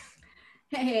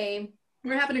 Hey,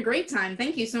 we're having a great time.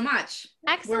 Thank you so much.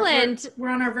 Excellent. We're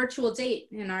on our virtual date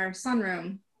in our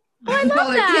sunroom. Oh, I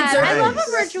love that. I love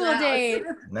a virtual date.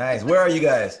 Nice. Where are you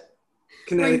guys?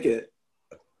 Connecticut.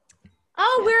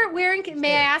 Oh, we're in.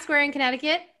 May I ask where in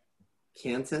Connecticut?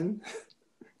 Canton.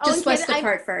 Just west of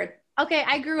Hartford. Okay,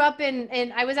 I grew up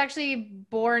in I was actually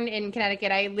born in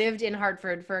Connecticut. I lived in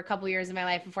Hartford for a couple years of my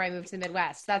life before I moved to the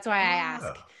Midwest. That's why I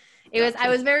ask. I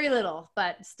was very little,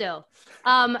 but still.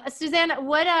 Suzanne,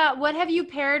 what have you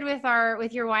paired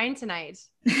with your wine tonight?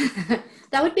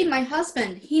 That would be my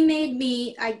husband. He made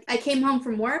me. I came home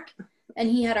from work, and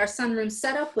he had our sunroom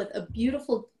set up with a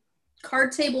beautiful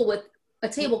card table with a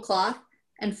tablecloth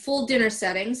and full dinner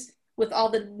settings with all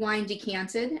the wine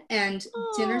decanted and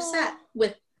dinner set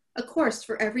with a course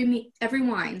for every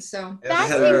wine. So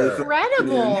that's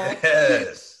incredible.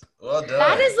 Yes. Well done.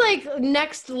 That is like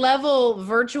next level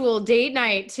virtual date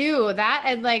night too. That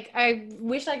and like I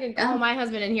wish I could call my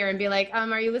husband in here and be like,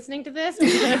 are you listening to this?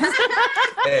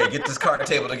 Hey, get this card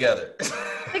table together.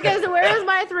 Because where is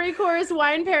my 3-course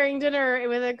wine pairing dinner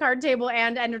with a card table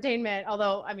and entertainment?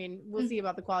 Although, I mean, we'll see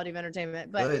about the quality of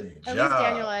entertainment. But at least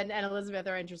Daniel and Elizabeth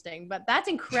are interesting. But that's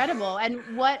incredible. And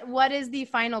what is the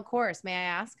final course, may I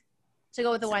ask? To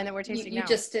go with the wine that we're tasting now. You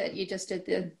just did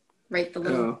the right, the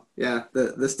little. Oh, yeah,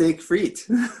 the steak frite.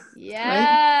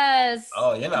 Yes. Right?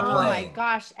 Oh, you're not playing. Oh my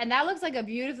gosh. And that looks like a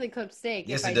beautifully cooked steak.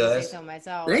 Yes, if I it do does. say so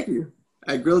myself. Thank you.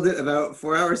 I grilled it about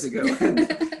 4 hours ago and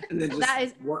then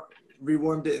just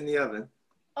rewarmed it in the oven.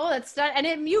 Oh, that's done.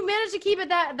 And you managed to keep it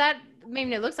that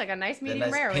maybe it looks like a nice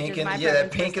medium rare, which is my preference.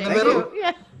 That pink in the middle.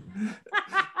 Yeah.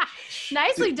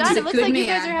 Nicely done. It looks like you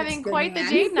guys are having quite the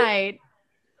date night.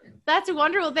 That's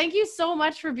wonderful. Thank you so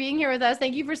much for being here with us.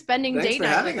 Thank you for spending date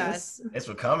night with us. Thanks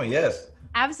for coming. Yes.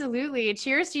 Absolutely.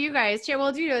 Cheers to you guys.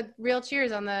 We'll do a real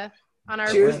cheers on our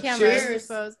cheers. camera, Cheers. I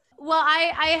suppose. Well,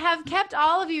 I have kept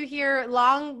all of you here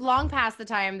long past the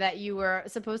time that you were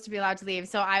supposed to be allowed to leave.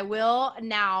 So I will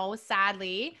now,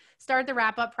 sadly, start the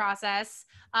wrap-up process.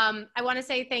 I want to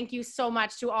say thank you so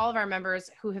much to all of our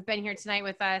members who have been here tonight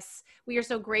with us. We are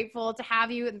so grateful to have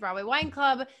you in the Broadway Wine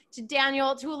Club. To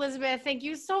Daniel, to Elizabeth, thank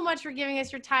you so much for giving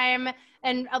us your time,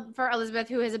 and for Elizabeth,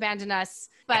 who has abandoned us.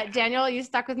 But Daniel, you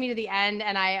stuck with me to the end,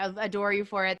 and I adore you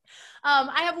for it.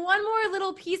 I have one more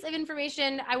little piece of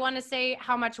information. I want to say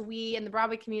how much we in the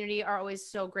Broadway community are always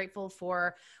so grateful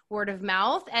for word of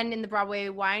mouth. And in the Broadway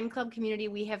Wine Club community,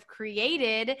 we have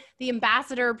created the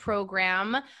Ambassador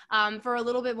Program. For a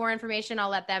little bit more information, I'll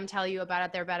let them tell you about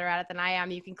it. They're better at it than I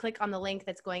am. You can click on the link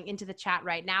that's going into the chat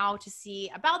right now to see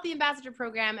about the Ambassador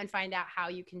Program and find out how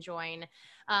you can join.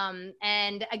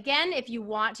 And again, if you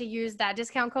want to use that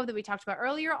discount code that we talked about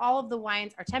earlier, all of the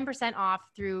wines are 10% off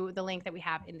through the link that we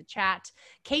have in the chat.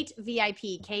 Kate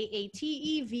VIP,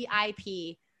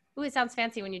 KATE-VIP. Ooh, it sounds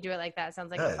fancy when you do it like that. It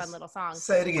sounds like a fun little song.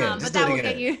 Say it again. But that will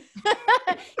get you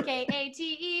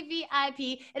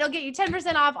KATE-VIP. It'll get you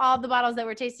 10% off all of the bottles that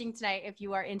we're tasting tonight if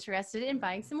you are interested in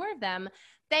buying some more of them.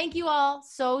 Thank you all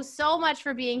so much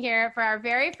for being here for our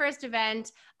very first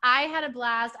event. I had a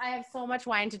blast. I have so much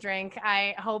wine to drink.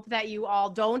 I hope that you all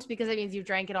don't, because it means you've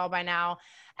drank it all by now.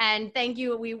 And thank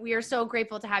you. We are so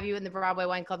grateful to have you in the Broadway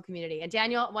Wine Club community. And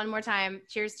Daniel, one more time,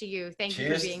 cheers to you. Thank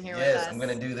you for being here with us. Yes, I'm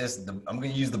going to do this. I'm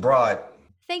going to use the broad.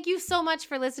 Thank you so much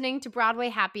for listening to Broadway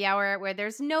Happy Hour, where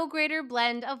there's no greater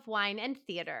blend of wine and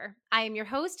theater. I am your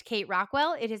host, Kate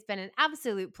Rockwell. It has been an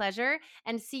absolute pleasure,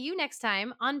 and see you next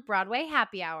time on Broadway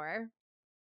Happy Hour.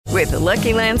 With the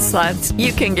Lucky Land Slots,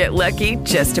 you can get lucky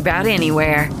just about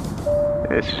anywhere.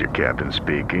 This is your captain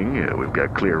speaking. We've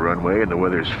got clear runway and the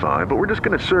weather's fine, but we're just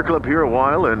going to circle up here a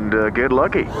while and get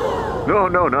lucky.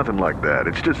 No, nothing like that.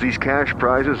 It's just these cash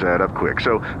prizes add up quick.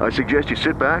 So I suggest you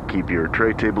sit back, keep your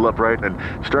tray table upright, and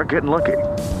start getting lucky.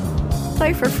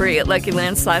 Play for free at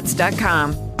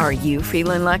LuckyLandSlots.com. Are you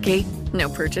feeling lucky? No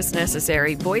purchase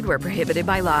necessary. Void where prohibited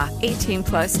by law.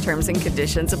 18+ terms and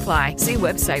conditions apply. See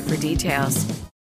website for details.